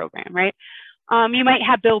DARE program, right? You might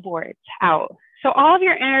have billboards out. So all of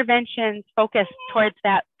your interventions focus towards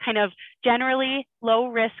that kind of generally low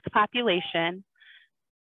risk population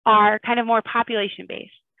are kind of more population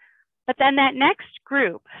based. But then that next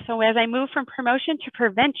group, so as I move from promotion to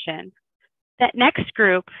prevention, that next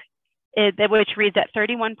group, which reads at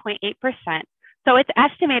 31.8%. So it's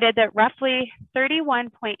estimated that roughly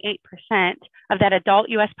 31.8% of that adult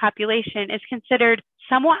US population is considered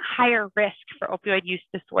somewhat higher risk for opioid use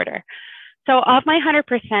disorder. So of my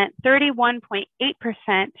 100%,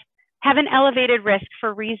 31.8% have an elevated risk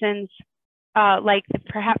for reasons like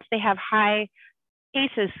perhaps they have high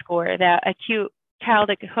ACEs score, the acute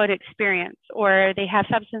childhood experience, or they have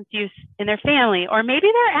substance use in their family, or maybe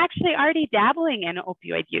they're actually already dabbling in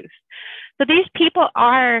opioid use. So these people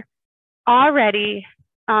are already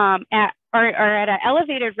at an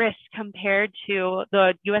elevated risk compared to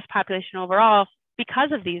the US population overall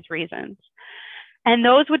because of these reasons. And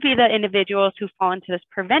those would be the individuals who fall into this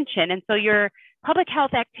prevention. And so your public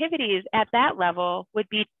health activities at that level would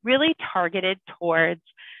be really targeted towards,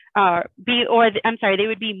 they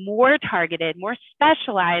would be more targeted, more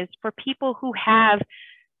specialized for people who have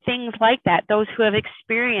things like that, those who have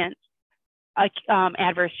experienced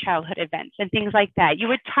adverse childhood events and things like that. You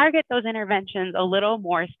would target those interventions a little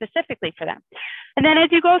more specifically for them. And then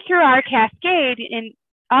as you go through our cascade,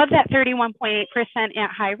 of that 31.8%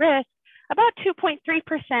 at high risk, about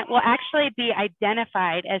 2.3% will actually be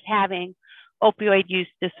identified as having opioid use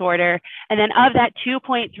disorder. And then of that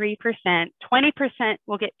 2.3%, 20%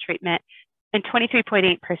 will get treatment and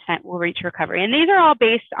 23.8% will reach recovery. And these are all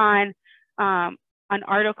based on an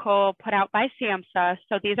article put out by SAMHSA.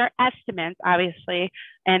 So these are estimates, obviously,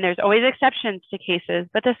 and there's always exceptions to cases,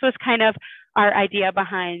 but this was kind of our idea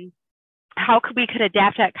behind how we could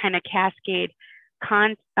adapt that kind of cascade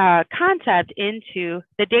concept into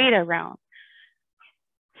the data realm.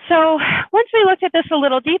 So once we looked at this a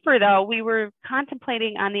little deeper, though, we were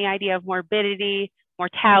contemplating on the idea of morbidity,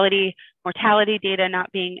 mortality data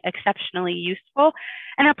not being exceptionally useful.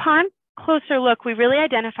 And upon closer look, we really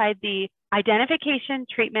identified the identification,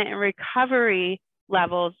 treatment, and recovery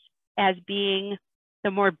levels as being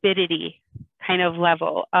the morbidity kind of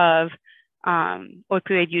level of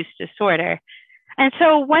opioid use disorder. And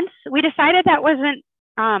so once we decided that wasn't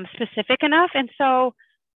specific enough, and so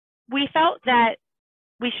we felt that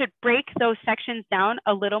we should break those sections down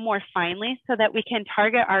a little more finely so that we can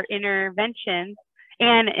target our interventions,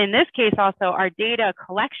 and in this case also our data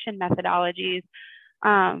collection methodologies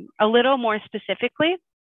a little more specifically.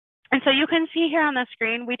 And so you can see here on the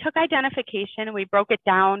screen, we took identification and we broke it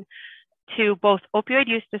down to both opioid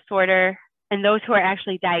use disorder and those who are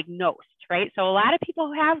actually diagnosed, right? So a lot of people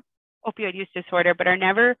who have opioid use disorder but are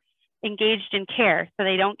never engaged in care, so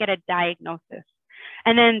they don't get a diagnosis.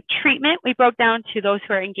 And then treatment, we broke down to those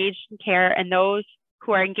who are engaged in care and those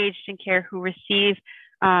who are engaged in care who receive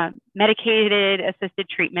medicated assisted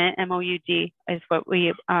treatment, MOUD is what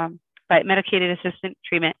we, but medicated assisted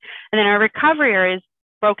treatment. And then our recovery is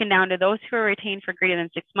broken down to those who are retained for greater than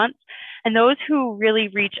 6 months and those who really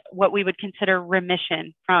reach what we would consider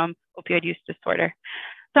remission from opioid use disorder.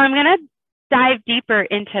 So I'm gonna dive deeper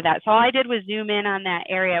into that. So all I did was zoom in on that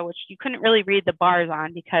area, which you couldn't really read the bars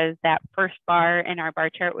on because that first bar in our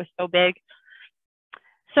bar chart was so big.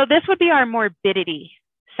 So this would be our morbidity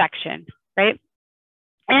section, right?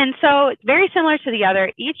 And so very similar to the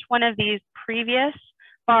other, each one of these previous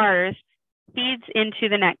bars feeds into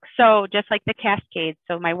the next. So just like the cascade,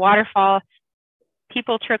 so my waterfall,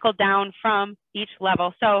 people trickle down from each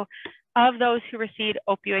level. So of those who received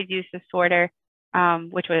opioid use disorder,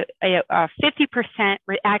 which was 50%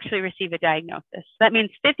 actually receive a diagnosis. So that means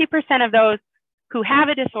 50% of those who have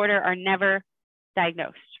a disorder are never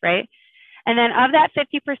diagnosed, right? And then of that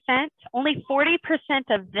 50%, only 40%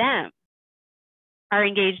 of them are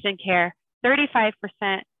engaged in care. 35%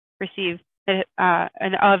 receive,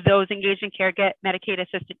 and of those engaged in care get Medicaid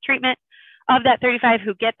assisted treatment. Of that 35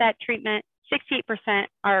 who get that treatment, 68%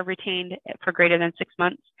 are retained for greater than 6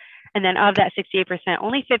 months. And then of that 68%,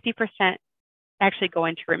 only 50% actually go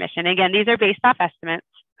into remission. Again, these are based off estimates,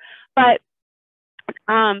 but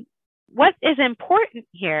what is important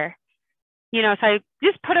here, you know, so I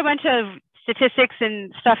just put a bunch of statistics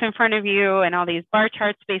and stuff in front of you and all these bar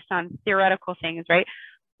charts based on theoretical things, right?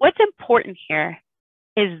 What's important here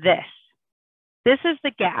is this. This is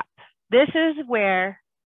the gap. This is where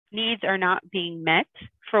needs are not being met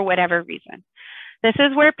for whatever reason. This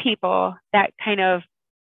is where people that kind of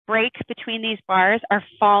break between these bars are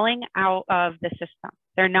falling out of the system.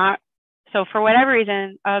 They're not, so for whatever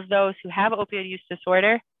reason, of those who have opioid use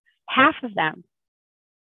disorder, half of them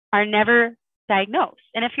are never diagnosed.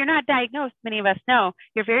 And if you're not diagnosed, many of us know,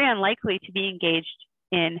 you're very unlikely to be engaged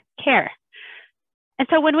in care. And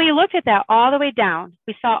so when we looked at that all the way down,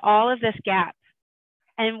 we saw all of this gap.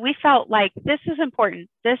 And we felt like this is important.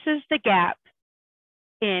 This is the gap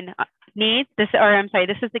in need, this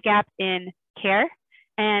is the gap in care.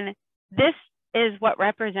 And this is what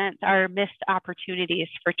represents our missed opportunities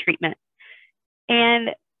for treatment. And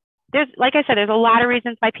there's, like I said, there's a lot of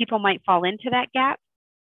reasons why people might fall into that gap.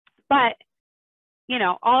 But, you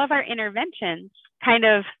know, all of our interventions kind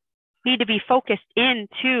of need to be focused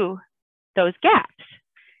into those gaps.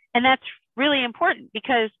 And that's really important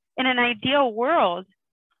because in an ideal world,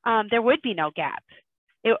 there would be no gap.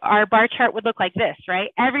 Our bar chart would look like this, right?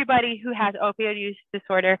 Everybody who has opioid use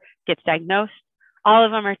disorder gets diagnosed. All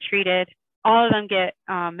of them are treated. All of them get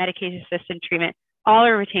medication-assisted treatment. All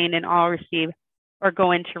are retained and all receive or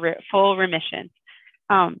go into full remission.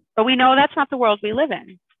 But we know that's not the world we live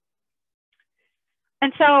in.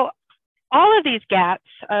 And so all of these gaps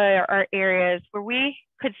are areas where we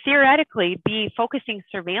could theoretically be focusing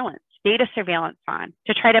surveillance, data surveillance on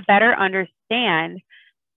to try to better understand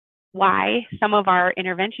why some of our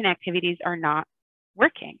intervention activities are not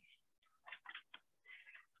working.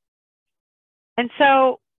 And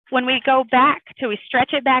so when we go back to, we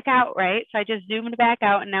stretch it back out, right? So I just zoomed back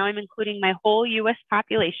out and now I'm including my whole US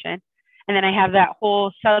population. And then I have that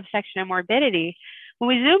whole subsection of morbidity. When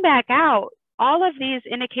we zoom back out, all of these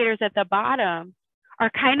indicators at the bottom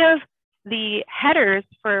are kind of the headers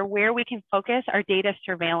for where we can focus our data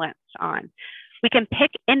surveillance on. We can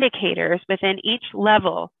pick indicators within each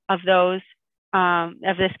level of those,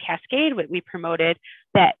 of this cascade that we promoted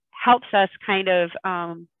that helps us kind of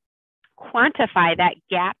quantify that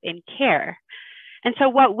gap in care. And so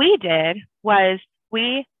what we did was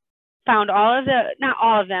we found all of the, not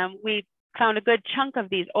all of them, we found a good chunk of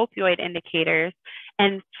these opioid indicators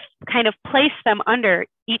and kind of placed them under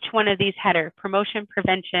each one of these headers: promotion,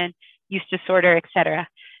 prevention, use disorder, et cetera.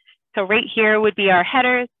 So right here would be our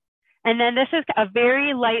headers. And then this is a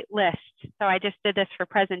very light list. So I just did this for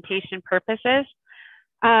presentation purposes.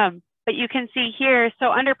 But you can see here,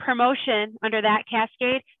 so under promotion, under that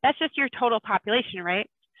cascade, that's just your total population, right?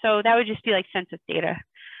 So that would just be like census data.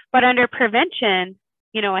 But under prevention,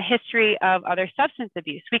 you know, a history of other substance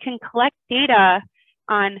abuse, we can collect data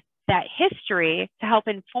on that history to help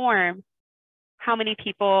inform how many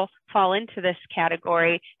people fall into this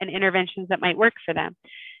category and interventions that might work for them.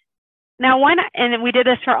 Now, and we did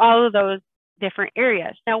this for all of those different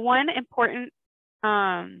areas. Now, one important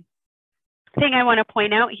thing I want to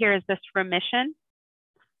point out here is this remission.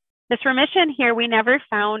 This remission here, we never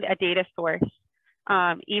found a data source,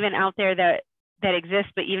 even out there that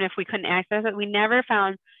exists, but even if we couldn't access it, we never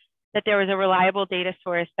found that there was a reliable data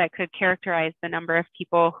source that could characterize the number of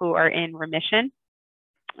people who are in remission.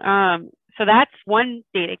 So that's one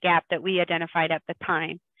data gap that we identified at the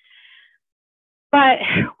time. But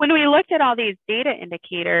when we looked at all these data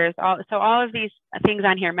indicators, so all of these things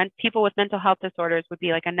on here, people with mental health disorders would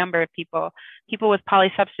be like a number of people, people with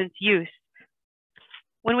polysubstance use.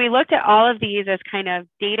 When we looked at all of these as kind of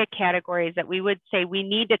data categories that we would say we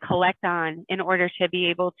need to collect on in order to be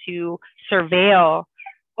able to surveil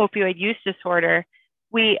opioid use disorder,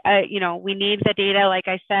 we need the data, like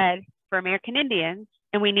I said, for American Indians,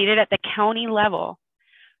 and we need it at the county level.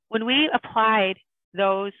 When we applied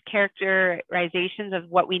those characterizations of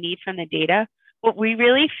what we need from the data, what we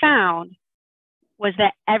really found was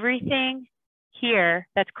that everything here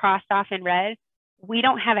that's crossed off in red, we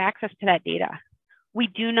don't have access to that data. We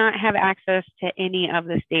do not have access to any of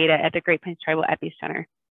this data at the Great Plains Tribal Epicenter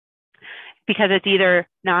because it's either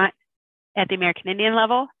not at the American Indian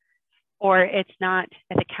level, or it's not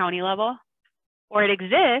at the county level, or it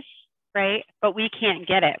exists, right? But we can't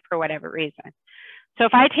get it for whatever reason. So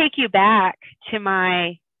if I take you back to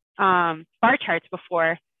my bar charts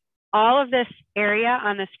before, all of this area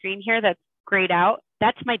on the screen here that's grayed out,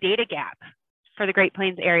 that's my data gap for the Great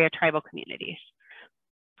Plains area tribal communities.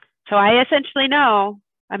 So I essentially know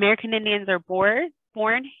American Indians are born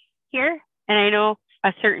here, and I know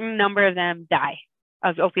a certain number of them die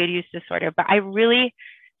of opioid use disorder, but I really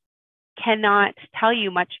cannot tell you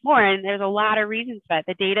much more. And there's a lot of reasons for that.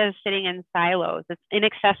 The data is sitting in silos. It's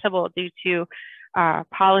inaccessible due to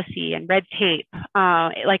policy and red tape.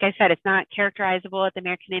 Like I said, it's not characterizable at the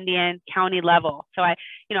American Indian county level. So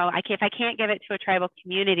if I can't give it to a tribal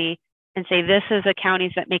community and say, this is the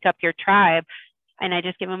counties that make up your tribe, and I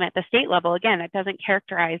just give them at the state level, again, that doesn't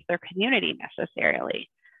characterize their community necessarily.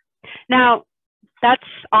 Now, that's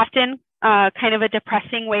often kind of a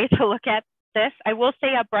depressing way to look at this. I will say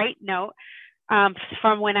a bright note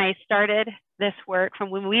from when I started this work,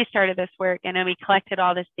 from when we started this work, and then we collected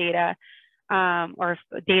all this data, or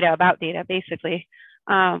data about data, basically.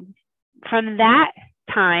 From that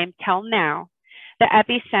time till now, the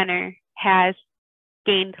Epicenter has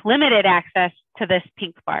gained limited access to this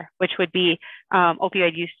pink bar, which would be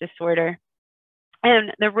opioid use disorder.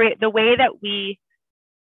 And the way that we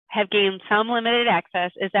have gained some limited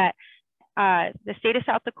access is that the state of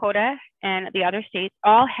South Dakota and the other states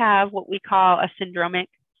all have what we call a syndromic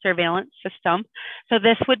surveillance system. So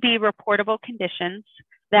this would be reportable conditions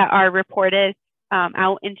that are reported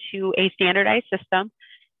out into a standardized system.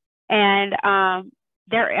 And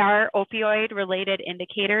there are opioid related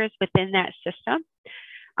indicators within that system.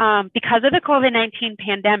 Because of the COVID-19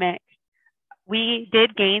 pandemic, we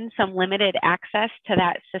did gain some limited access to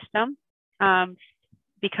that system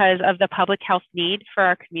because of the public health need for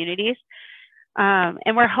our communities.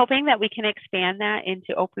 And we're hoping that we can expand that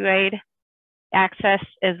into opioid access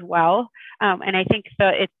as well. And I think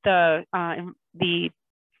the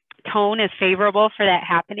tone is favorable for that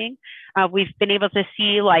happening. We've been able to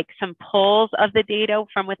see like some pulls of the data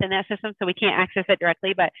from within that system, so we can't access it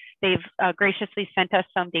directly, but they've graciously sent us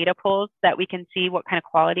some data pulls that we can see what kind of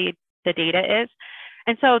quality the data is.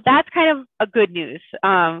 And so that's kind of a good news.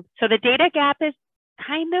 So the data gap is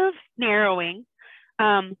kind of narrowing,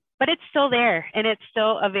 but it's still there, and it's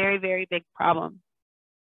still a very, very big problem.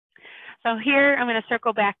 So here I'm going to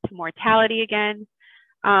circle back to mortality again,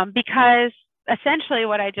 because essentially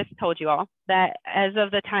what I just told you all, that as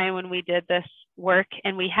of the time when we did this work,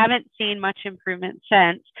 and we haven't seen much improvement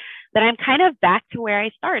since, that I'm kind of back to where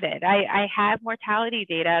I started. I have mortality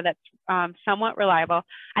data that's somewhat reliable.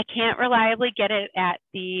 I can't reliably get it at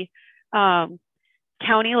the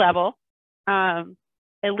county level,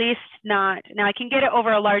 at least not. Now I can get it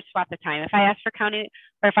over a large swath of time. If I ask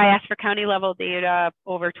for county level data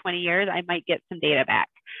over 20 years, I might get some data back.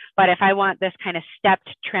 But if I want this kind of stepped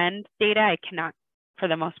trend data, I cannot, for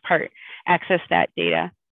the most part, access that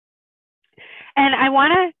data. And I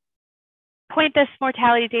want to point this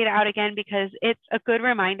mortality data out again because it's a good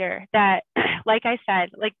reminder that, like I said,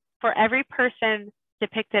 like for every person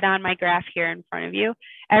depicted on my graph here in front of you.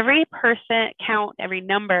 Every person count, every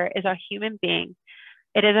number is a human being.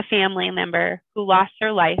 It is a family member who lost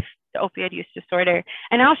their life to opioid use disorder.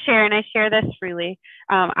 And I'll share, and I share this freely.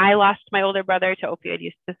 I lost my older brother to opioid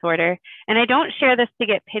use disorder. And I don't share this to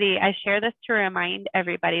get pity. I share this to remind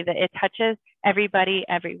everybody that it touches everybody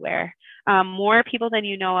everywhere. More people than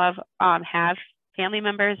you know of have family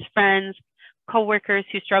members, friends, coworkers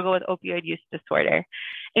who struggle with opioid use disorder.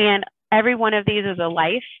 And every one of these is a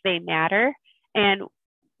life. They matter. And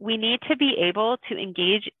we need to be able to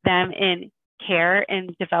engage them in care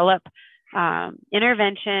and develop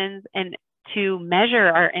interventions and to measure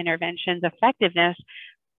our interventions effectiveness,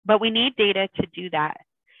 but we need data to do that.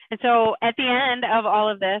 And so at the end of all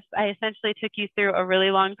of this, I essentially took you through a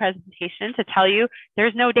really long presentation to tell you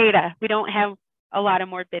there's no data. We don't have a lot of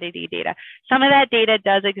morbidity data. Some of that data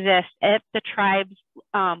does exist at the tribe's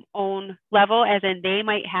own level, as in they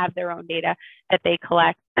might have their own data that they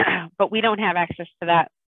collect, but we don't have access to that.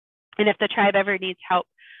 And if the tribe ever needs help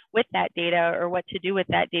with that data or what to do with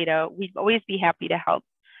that data, we'd always be happy to help.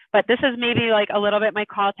 But this is maybe like a little bit my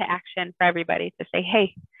call to action for everybody to say,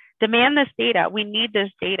 hey, demand this data. We need this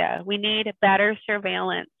data. We need better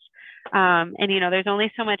surveillance. And, you know, there's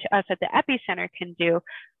only so much us at the epicenter can do.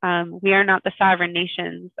 We are not the sovereign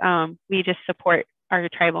nations. We just support our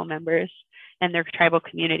tribal members and their tribal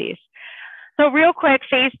communities. So real quick,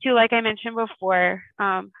 phase 2, like I mentioned before,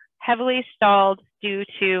 heavily stalled due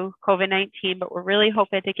to COVID-19, but we're really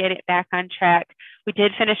hoping to get it back on track. We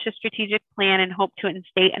did finish a strategic plan and hope to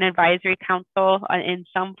instate an advisory council in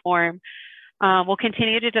some form. We'll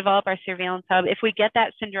continue to develop our surveillance hub. If we get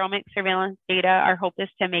that syndromic surveillance data, our hope is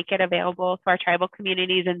to make it available to our tribal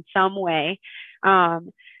communities in some way.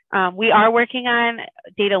 We are working on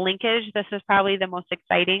data linkage. This is probably the most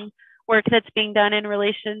exciting work that's being done in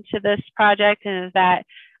relation to this project, and is that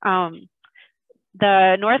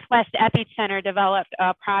the Northwest Epicenter developed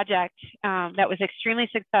a project that was extremely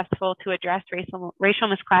successful to address racial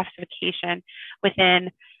misclassification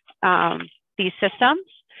within these systems.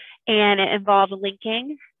 And it involved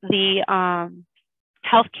linking the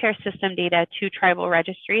healthcare system data to tribal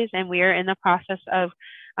registries. And we are in the process of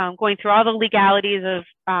going through all the legalities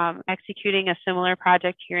of executing a similar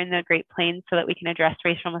project here in the Great Plains so that we can address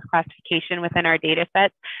racial misclassification within our data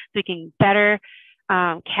sets, so we can better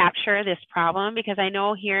capture this problem. Because I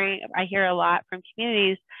know I hear a lot from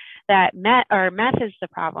communities that meth is the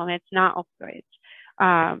problem. It's not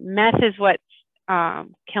opioids. Meth is what's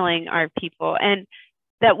killing our people. And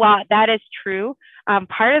that while that is true,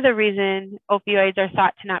 part of the reason opioids are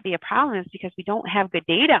thought to not be a problem is because we don't have good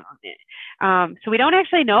data on it. So we don't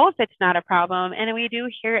actually know if it's not a problem. And we do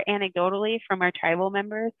hear anecdotally from our tribal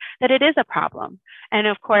members that it is a problem. And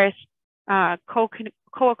of course,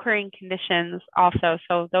 co-occurring conditions also.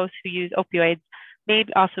 So those who use opioids may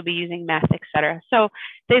also be using meth, et cetera. So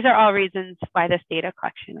these are all reasons why this data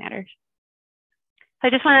collection matters. So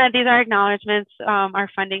I just want to, these are acknowledgements, our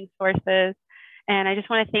funding sources. And I just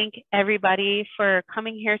want to thank everybody for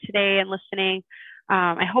coming here today and listening.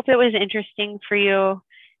 I hope it was interesting for you.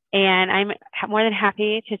 And I'm more than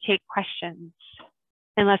happy to take questions,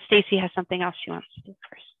 unless Stacy has something else she wants to do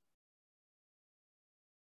first.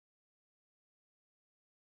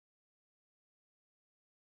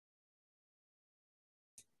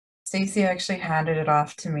 Stacy actually handed it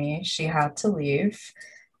off to me. She had to leave.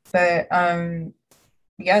 But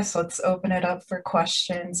yes, let's open it up for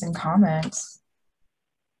questions and comments.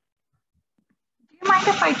 Do you mind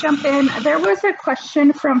if I jump in? There was a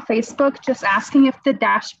question from Facebook just asking if the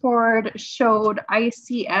dashboard showed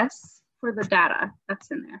ICS for the data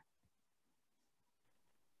that's in there.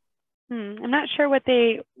 I'm not sure what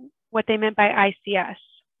they meant by ICS.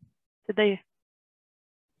 Did they?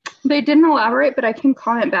 They didn't elaborate, but I can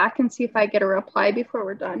comment back and see if I get a reply before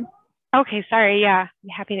we're done. Okay, sorry. Yeah, I'm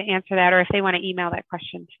happy to answer that, or if they want to email that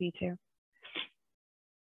question to me too.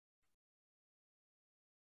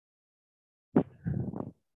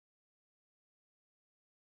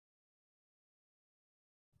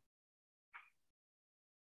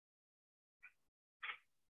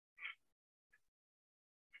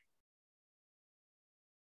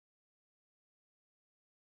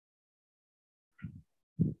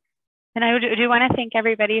 And I do want to thank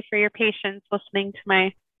everybody for your patience listening to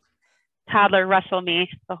my toddler wrestle me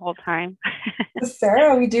the whole time.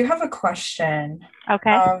 Sarah, we do have a question.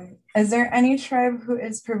 Okay. Is there any tribe who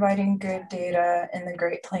is providing good data in the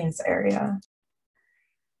Great Plains area?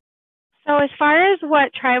 So as far as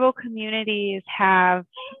what tribal communities have,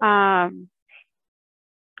 we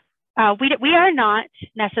are not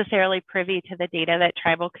necessarily privy to the data that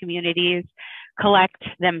tribal communities collect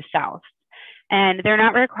themselves. and they're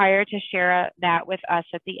not required to share that with us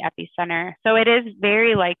at the epicenter. So it is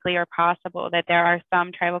very likely or possible that there are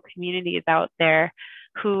some tribal communities out there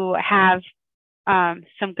who have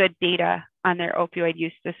some good data on their opioid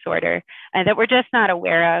use disorder that we're just not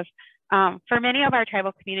aware of. For many of our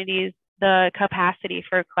tribal communities, the capacity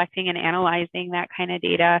for collecting and analyzing that kind of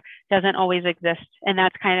data doesn't always exist. And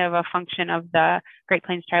that's kind of a function of the Great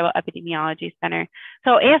Plains Tribal Epidemiology Center.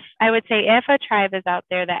 So I would say if a tribe is out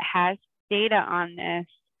there that has data on this,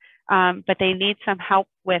 but they need some help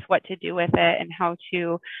with what to do with it and how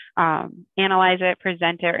to analyze it,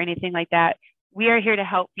 present it, or anything like that, we are here to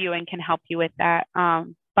help you and can help you with that.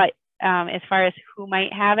 As far as who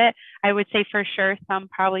might have it, I would say for sure some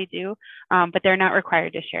probably do, but they're not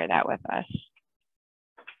required to share that with us.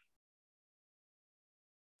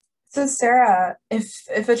 So Sarah,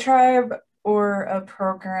 if a tribe or a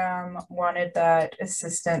program wanted that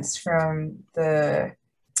assistance from the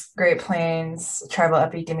Great Plains Tribal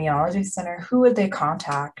Epidemiology Center, who would they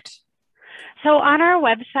contact? So on our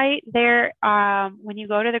website there, when you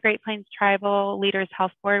go to the Great Plains Tribal Leaders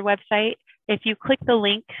Health Board website, if you click the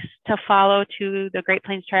link to follow to the Great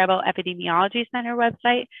Plains Tribal Epidemiology Center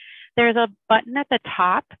website, there's a button at the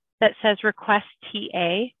top that says Request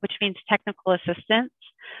TA, which means technical assistance.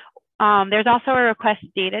 There's also a Request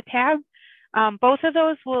Data tab. Both of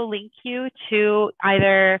those will link you to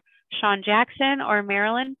either Sean Jackson or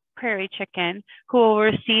Marilyn Prairie Chicken, who will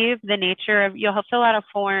receive the nature of, you'll have to fill out a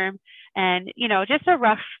form and, just a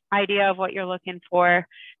rough idea of what you're looking for.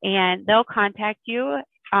 And they'll contact you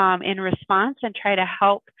in response and try to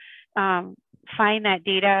help find that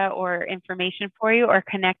data or information for you or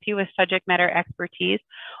connect you with subject matter expertise.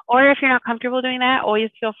 Or if you're not comfortable doing that, always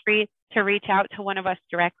feel free to reach out to one of us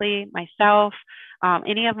directly, myself,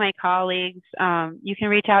 any of my colleagues. You can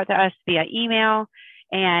reach out to us via email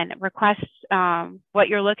and request what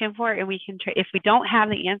you're looking for. And we can, if we don't have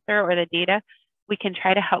the answer or the data, we can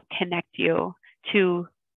try to help connect you to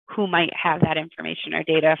who might have that information or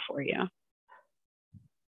data for you.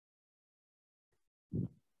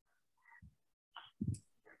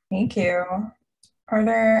 Thank you. Are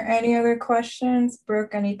there any other questions?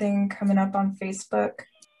 Brooke, anything coming up on Facebook?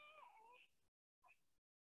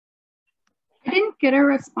 I didn't get a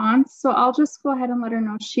response, so I'll just go ahead and let her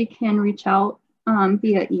know she can reach out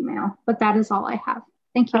via email, but that is all I have.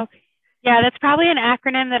 Thank you. Okay. Yeah, that's probably an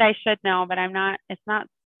acronym that I should know, but it's not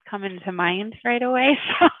coming to mind right away.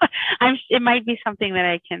 So it might be something that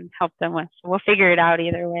I can help them with. So we'll figure it out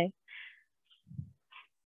either way.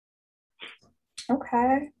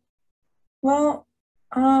 Okay. Well,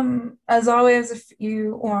 as always, if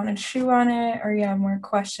you want to chew on it or you have more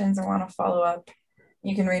questions or want to follow up,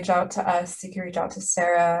 you can reach out to us. You can reach out to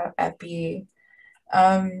Sarah, Epi.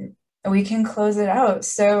 We can close it out.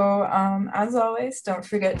 So as always, don't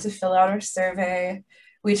forget to fill out our survey.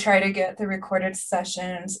 We try to get the recorded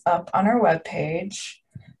sessions up on our webpage,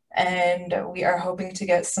 and we are hoping to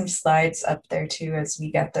get some slides up there too as we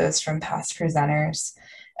get those from past presenters.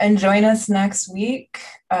 And join us next week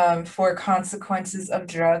for Consequences of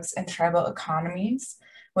Drugs and Tribal Economies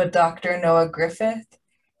with Dr. Noah Griffith.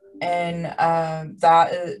 And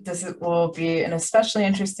this will be an especially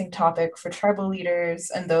interesting topic for tribal leaders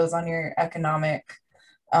and those on your economic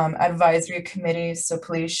advisory committees. So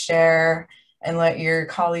please share and let your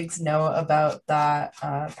colleagues know about that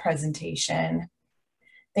presentation.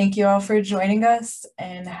 Thank you all for joining us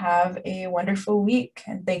and have a wonderful week.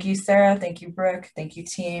 And thank you, Sarah. Thank you, Brooke. Thank you,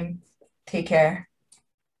 team. Take care.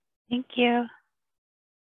 Thank you.